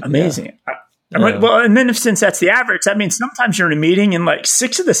 Potentially. Amazing. Yeah. Well, and then since that's the average, that means sometimes you're in a meeting and like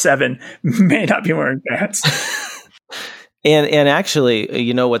 6 of the 7 may not be wearing pants. And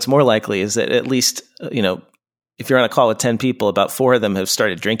actually, what's more likely is that at least, if you're on a call with 10 people, about 4 of them have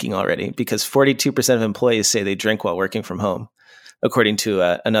started drinking already, because 42% of employees say they drink while working from home, according to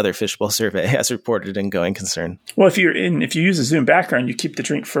another Fishbowl survey, as reported in Going Concern. Well, if you use a Zoom background, you keep the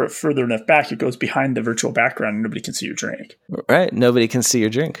drink further enough back, it goes behind the virtual background, and nobody can see your drink. Right. Nobody can see your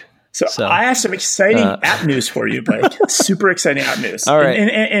drink. So I have some exciting app news for you, Blake. Super exciting app news. All right.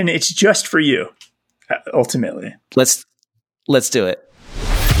 And it's just for you, ultimately. Let's do it.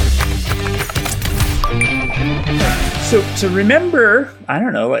 So remember, I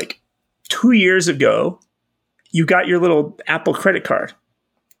don't know, like 2 years ago, you got your little Apple credit card.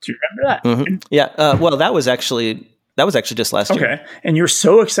 Do you remember that? Mm-hmm. Yeah. Well, that was actually just last year. Okay. And you were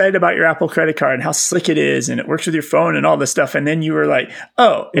so excited about your Apple credit card and how slick it is, and it works with your phone and all this stuff. And then you were like,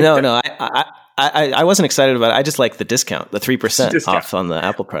 "Oh, no, I wasn't excited about it. I just like the discount, the 3% off on the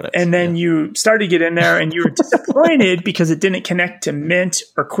Apple products." And then you started to get in there, and you were disappointed because it didn't connect to Mint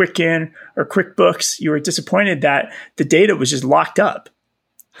or Quicken or QuickBooks. You were disappointed that the data was just locked up.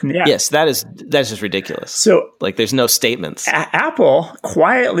 Yeah. Yes, that's just ridiculous. So, like, there's no statements. Apple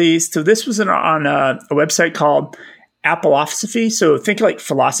quietly. So this was on a website called Appleosophy. So think like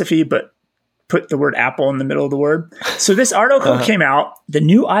philosophy, but put the word Apple in the middle of the word. So this article came out. The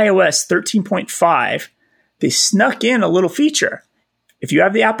new iOS 13.5. They snuck in a little feature. If you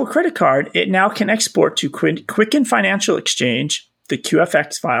have the Apple credit card, it now can export to Quicken Financial Exchange, the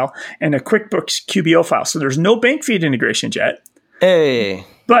QFX file, and a QuickBooks QBO file. So there's no bank feed integration yet. Hey.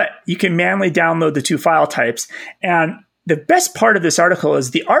 But you can manually download the two file types. And the best part of this article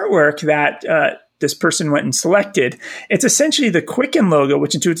is the artwork that this person went and selected. It's essentially the Quicken logo,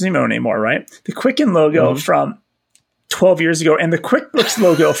 which Intuit doesn't even own anymore, right? The Quicken logo from 12 years ago and the QuickBooks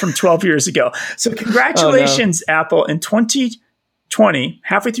logo from 12 years ago. So congratulations, Apple. In 2020,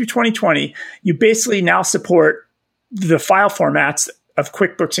 halfway through 2020, you basically now support the file formats of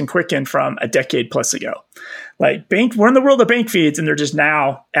QuickBooks and Quicken from a decade plus ago. Like we're in the world of bank feeds, and they're just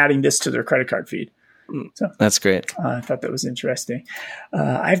now adding this to their credit card feed. So that's great. I thought that was interesting.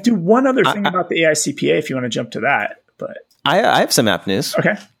 I have to do one other thing about the AICPA if you want to jump to that. But I have some app news.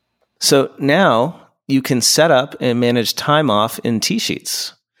 Okay. So now you can set up and manage time off in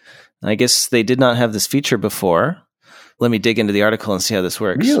T-Sheets. I guess they did not have this feature before. Let me dig into the article and see how this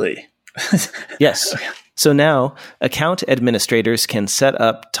works. Really? Yes. Okay. So now account administrators can set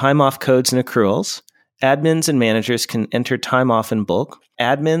up time off codes and accruals. Admins and managers can enter time off in bulk.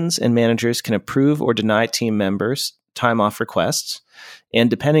 Admins and managers can approve or deny team members' time off requests. And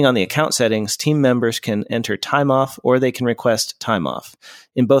depending on the account settings, team members can enter time off or they can request time off.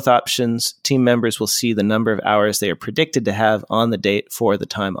 In both options, team members will see the number of hours they are predicted to have on the date for the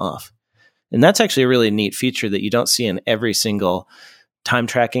time off. And that's actually a really neat feature that you don't see in every single time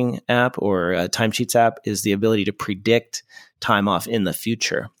tracking app or timesheets app, is the ability to predict time off in the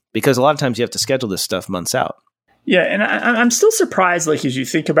future. Because a lot of times you have to schedule this stuff months out. Yeah, and I'm still surprised, like, as you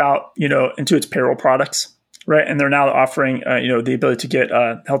think about, Intuit's payroll products, right? And they're now offering, the ability to get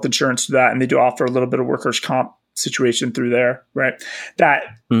health insurance through that. And they do offer a little bit of workers' comp situation through there, right? That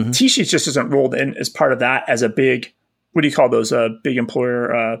T-Sheets just isn't rolled in as part of that as a big, what do you call those big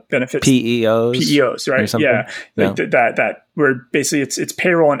employer benefits? PEOs, right? Yeah. Like that where basically it's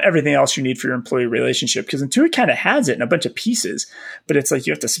payroll and everything else you need for your employee relationship. Because Intuit kind of has it in a bunch of pieces, but it's like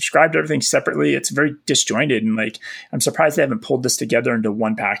you have to subscribe to everything separately. It's very disjointed. And like, I'm surprised they haven't pulled this together into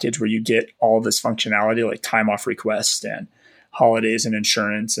one package where you get all this functionality like time off requests and holidays and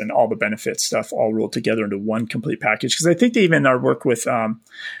insurance and all the benefit stuff all rolled together into one complete package. Because I think they even work with Guideline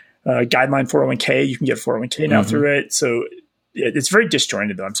 401k. You can get 401k now through it. So it's very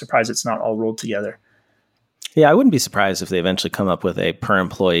disjointed, though. I'm surprised it's not all rolled together. Yeah, I wouldn't be surprised if they eventually come up with a per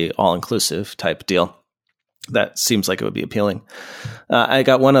employee all-inclusive type deal. That seems like it would be appealing. I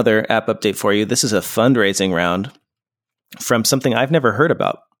got one other app update for you. This is a fundraising round from something I've never heard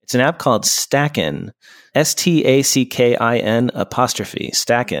about. It's an app called Stacken, STACKIN apostrophe,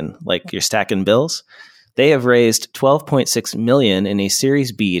 Stacken, like you're stacking bills. They have raised $12.6 million in a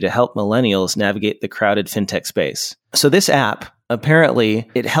Series B to help millennials navigate the crowded fintech space. So this app, apparently,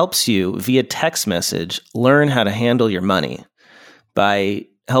 it helps you via text message learn how to handle your money by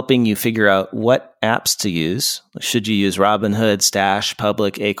helping you figure out what apps to use. Should you use Robinhood, Stash,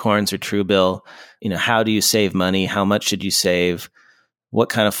 Public, Acorns, or Truebill? How do you save money? How much should you save? What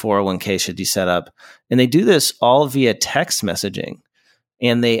kind of 401k should you set up? And they do this all via text messaging.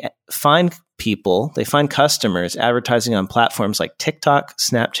 And they find customers advertising on platforms like TikTok,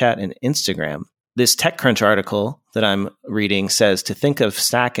 Snapchat, and Instagram. This TechCrunch article that I'm reading says to think of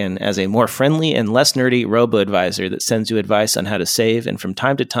Stacken as a more friendly and less nerdy robo-advisor that sends you advice on how to save and from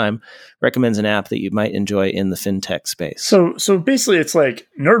time to time recommends an app that you might enjoy in the fintech space. So basically it's like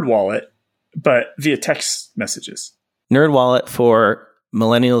NerdWallet, but via text messages. NerdWallet for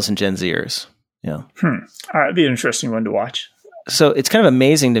millennials and Gen Zers. Yeah. All right, it'd be an interesting one to watch. So it's kind of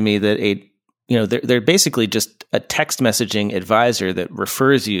amazing to me that they're basically just a text messaging advisor that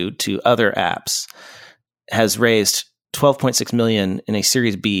refers you to other apps, has raised $12.6 million in a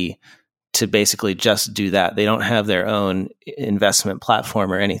Series B to basically just do that. They don't have their own investment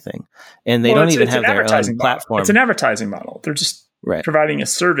platform or anything. And they don't even have their own platform. It's an advertising model. They're just providing a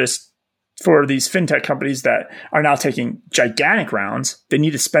service for these fintech companies that are now taking gigantic rounds. They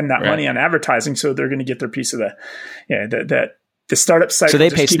need to spend that money on advertising, so they're going to get their piece of the startup cycle. So they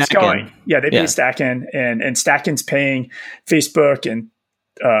just pay keeps Stacken. going. Yeah, they pay Stacken, and Stacken's paying Facebook and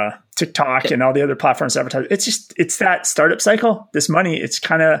TikTok and all the other platforms to advertise. It's that startup cycle. This money, it's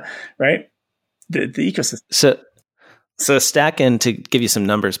kind of right. The ecosystem. So Stacken, to give you some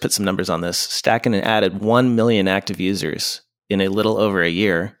numbers, put some numbers on this. Stacken added 1 million active users in a little over a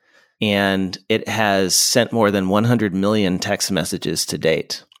year, and it has sent more than 100 million text messages to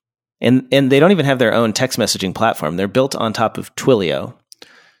date. And they don't even have their own text messaging platform. They're built on top of Twilio.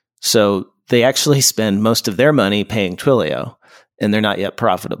 So they actually spend most of their money paying Twilio, and they're not yet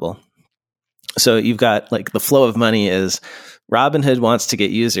profitable. So you've got like the flow of money is Robinhood wants to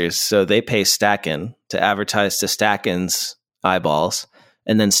get users, so they pay Stacken to advertise to Stacken's eyeballs,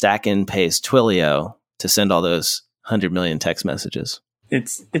 and then Stacken pays Twilio to send all those 100 million text messages.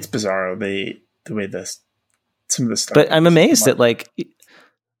 It's bizarre the way this some of the stuff. But I'm amazed that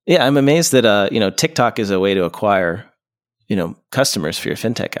I'm amazed that TikTok is a way to acquire customers for your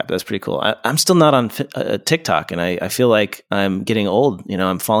fintech app. That's pretty cool. I'm still not on TikTok, and I feel like I'm getting old.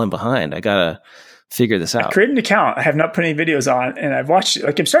 I'm falling behind. I gotta figure this out. I created an account. I have not put any videos on, and I've watched it.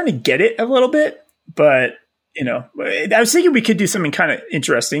 Like, I'm starting to get it a little bit, but I was thinking we could do something kind of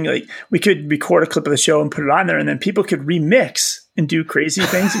interesting. Like, we could record a clip of the show and put it on there, and then people could remix and do crazy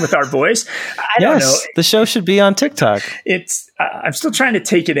things with our voice. I don't know. The show should be on TikTok. I'm still trying to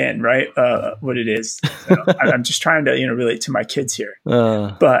take it in, right? What it is. So I'm just trying to, relate to my kids here.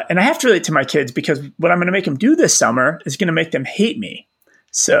 And I have to relate to my kids because what I'm going to make them do this summer is going to make them hate me.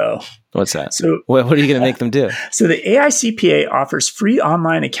 So what's that? So what are you going to make them do? So the AICPA offers free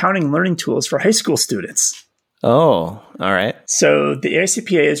online accounting learning tools for high school students. Oh, all right. So the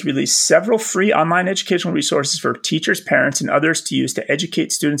AICPA has released several free online educational resources for teachers, parents, and others to use to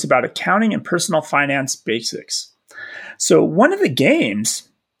educate students about accounting and personal finance basics. So one of the games,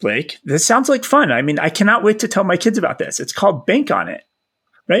 Blake, this sounds like fun. I mean, I cannot wait to tell my kids about this. It's called Bank On It,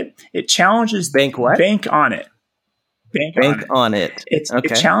 right? It challenges Bank what? Bank On It. Bank on it.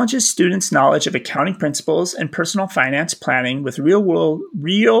 It challenges students' knowledge of accounting principles and personal finance planning with real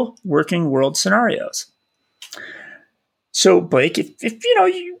working world scenarios. So, Blake, if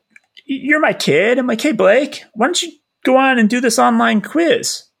you're my kid, I'm like, hey, Blake, why don't you go on and do this online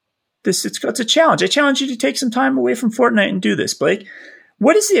quiz? It's a challenge. I challenge you to take some time away from Fortnite and do this, Blake.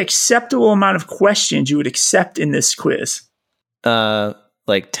 What is the acceptable amount of questions you would accept in this quiz?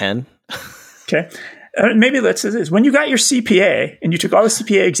 Like 10. Okay. Maybe let's say this. When you got your CPA and you took all the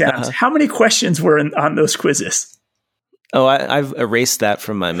CPA exams, how many questions were on those quizzes? Oh, I've erased that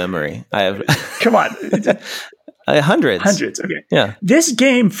from my memory. I have. Come on. Hundreds. Hundreds. Okay. Yeah. This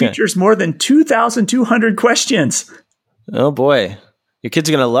game features more than 2,200 questions. Oh, boy. Your kids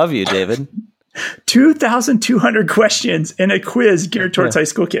are going to love you, David. 2,200 questions in a quiz geared towards high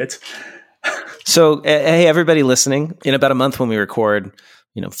school kids. So, hey, everybody listening, in about a month when we record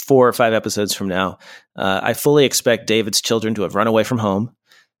 4 or 5 episodes from now, I fully expect David's children to have run away from home.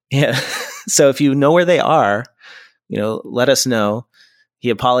 Yeah. So if you know where they are, let us know. He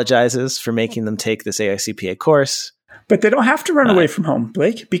apologizes for making them take this AICPA course. But they don't have to run away from home,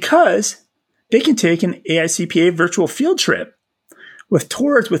 Blake, because they can take an AICPA virtual field trip with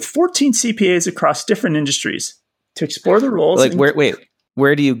tours with 14 CPAs across different industries to explore the roles. Like,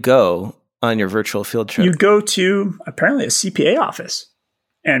 where do you go on your virtual field trip? You go to apparently a CPA office.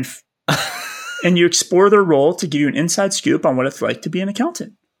 And you explore their role to give you an inside scoop on what it's like to be an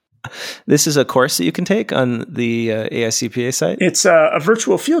accountant. This is a course that you can take on the AICPA site? It's a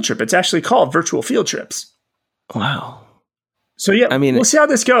virtual field trip. It's actually called Virtual Field Trips. Wow. So, yeah, we'll see how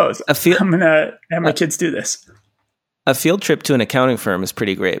this goes. I'm going to have my kids do this. A field trip to an accounting firm is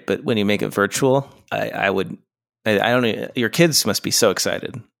pretty great, but when you make it virtual, I don't know. Your kids must be so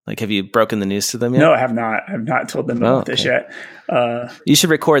excited. Like, have you broken the news to them yet? No, I have not. I've not told them about this yet. You should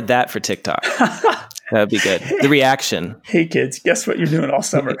record that for TikTok. That'd be good. The reaction. Hey, kids, guess what you're doing all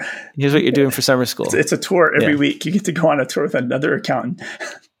summer? Here's what you're doing for summer school. It's a tour every week. You get to go on a tour with another accountant.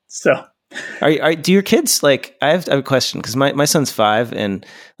 So, do your kids I have a question because my son's 5 and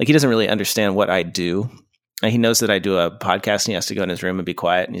he doesn't really understand what I do. He knows that I do a podcast and he has to go in his room and be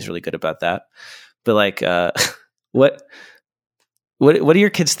quiet, and he's really good about that. But what do your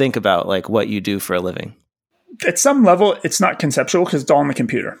kids think about what you do for a living? At some level, it's not conceptual because it's all on the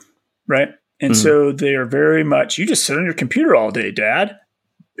computer, right? And so they are very much, you just sit on your computer all day, Dad,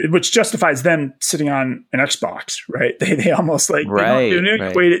 which justifies them sitting on an Xbox, right? They almost they don't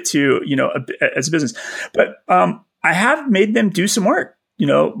equate it to, as a business. But I have made them do some work,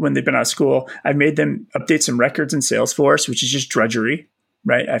 when they've been out of school. I've made them update some records in Salesforce, which is just drudgery.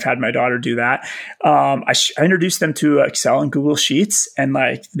 Right. I've had my daughter do that. I introduced them to Excel and Google Sheets, and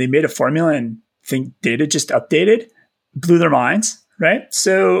they made a formula and data just updated, blew their minds. Right.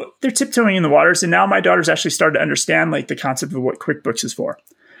 So they're tiptoeing in the waters. And now my daughter's actually started to understand the concept of what QuickBooks is for.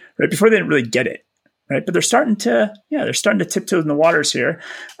 Right. Before they didn't really get it. Right. But they're starting to tiptoe in the waters here.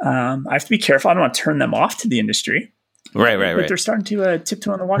 I have to be careful. I don't want to turn them off to the industry. Right. But they're starting to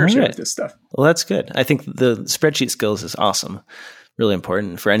tiptoe in the waters here with this stuff. Well, that's good. I think the spreadsheet skills is awesome. Really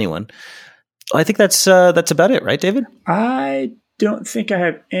important for anyone. I think that's about it, right, David? I don't think I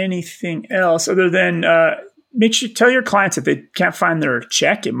have anything else other than make sure tell your clients if they can't find their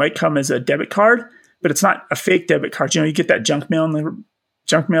check, it might come as a debit card, but it's not a fake debit card. You get that junk mail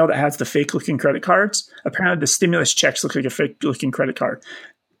that has the fake looking credit cards. Apparently, the stimulus checks look like a fake looking credit card,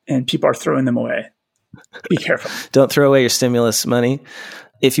 and people are throwing them away. Be careful. Don't throw away your stimulus money.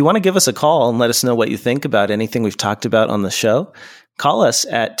 If you want to give us a call and let us know what you think about anything we've talked about on the show, call us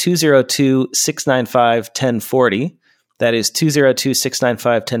at 202-695-1040. That is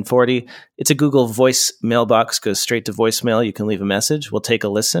 202-695-1040. It's a Google voice mailbox, goes straight to voicemail. You can leave a message. We'll take a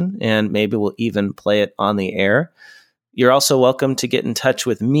listen, and maybe we'll even play it on the air. You're also welcome to get in touch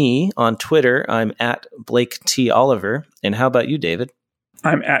with me on Twitter. I'm at Blake T. Oliver. And how about you, David?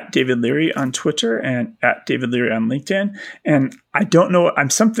 I'm at David Leary on Twitter and at David Leary on LinkedIn. And I don't know,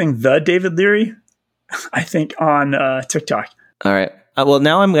 I'm something the David Leary, I think, on TikTok. All right. Well,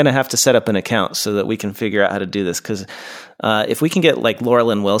 now I'm going to have to set up an account so that we can figure out how to do this. Because if we can get like Laura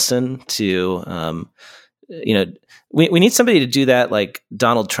Lynn Wilson to, we need somebody to do that like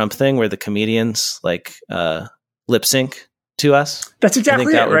Donald Trump thing where the comedians like lip sync to us. That's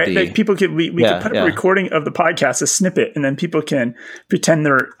exactly it, right? Like people could we could put up a recording of the podcast, a snippet, and then people can pretend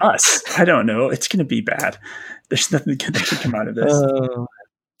they're us. I don't know. It's going to be bad. There's nothing good that can come out of this.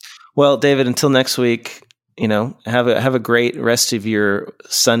 Well, David, until next week. Have a great rest of your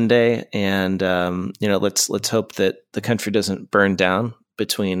Sunday, and let's hope that the country doesn't burn down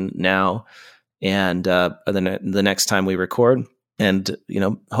between now and the next time we record. And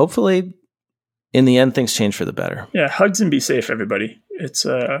hopefully, in the end, things change for the better. Yeah, hugs and be safe, everybody. It's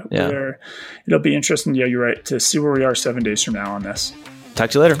it'll be interesting. Yeah, you're right, to see where we are 7 days from now on this. Talk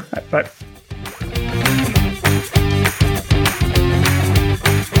to you later. All right, bye.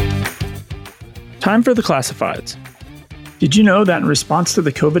 Time for the classifieds. Did you know that in response to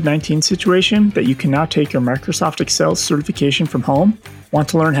the COVID-19 situation that you can now take your Microsoft Excel certification from home? Want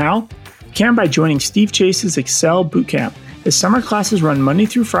to learn how? You can by joining Steve Chase's Excel Bootcamp. His summer classes run Monday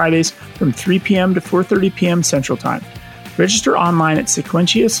through Fridays from 3 p.m. to 4:30 p.m. Central Time. Register online at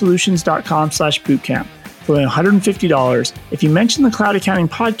sequentiasolutions.com/bootcamp. For only $150, if you mention the Cloud Accounting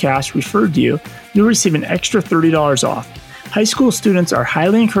Podcast referred to you, you'll receive an extra $30 off. High school students are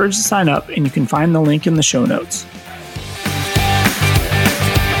highly encouraged to sign up, and you can find the link in the show notes.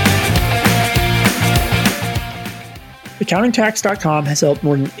 AccountingTax.com has helped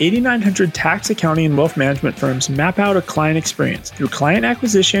more than 8,900 tax, accounting, and wealth management firms map out a client experience through client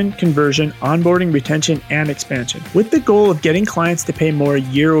acquisition, conversion, onboarding, retention, and expansion, with the goal of getting clients to pay more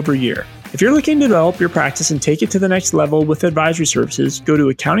year over year. If you're looking to develop your practice and take it to the next level with advisory services, go to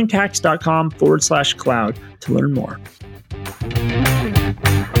accountingtax.com/cloud to learn more.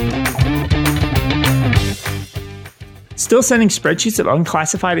 Still sending spreadsheets of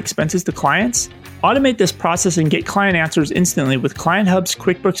unclassified expenses to clients? Automate this process and get client answers instantly with Client Hub's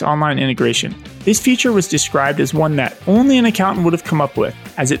QuickBooks Online integration. This feature was described as one that only an accountant would have come up with,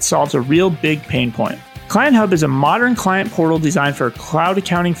 as it solves a real big pain point. Client Hub is a modern client portal designed for cloud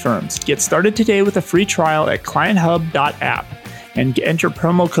accounting firms. Get started today with a free trial at clienthub.app and enter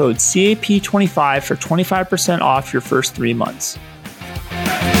promo code CAP25 for 25% off your first 3 months.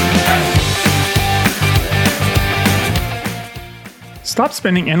 Stop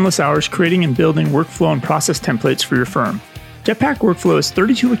spending endless hours creating and building workflow and process templates for your firm. Jetpack Workflow has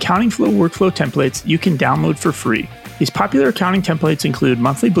 32 accounting flow workflow templates you can download for free. These popular accounting templates include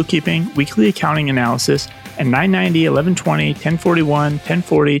monthly bookkeeping, weekly accounting analysis, and 990, 1120, 1041,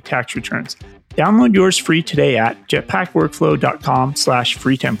 1040 tax returns. Download yours free today at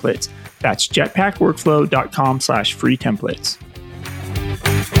jetpackworkflow.com/free templates. That's jetpackworkflow.com/free templates.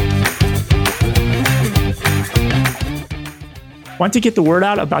 Want to get the word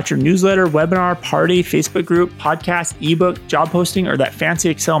out about your newsletter, webinar, party, Facebook group, podcast, ebook, job posting, or that fancy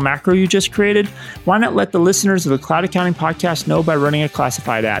Excel macro you just created? Why not let the listeners of the Cloud Accounting Podcast know by running a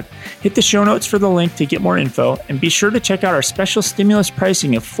classified ad? Hit the show notes for the link to get more info, and be sure to check out our special stimulus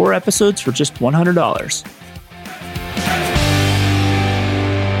pricing of 4 episodes for just $100.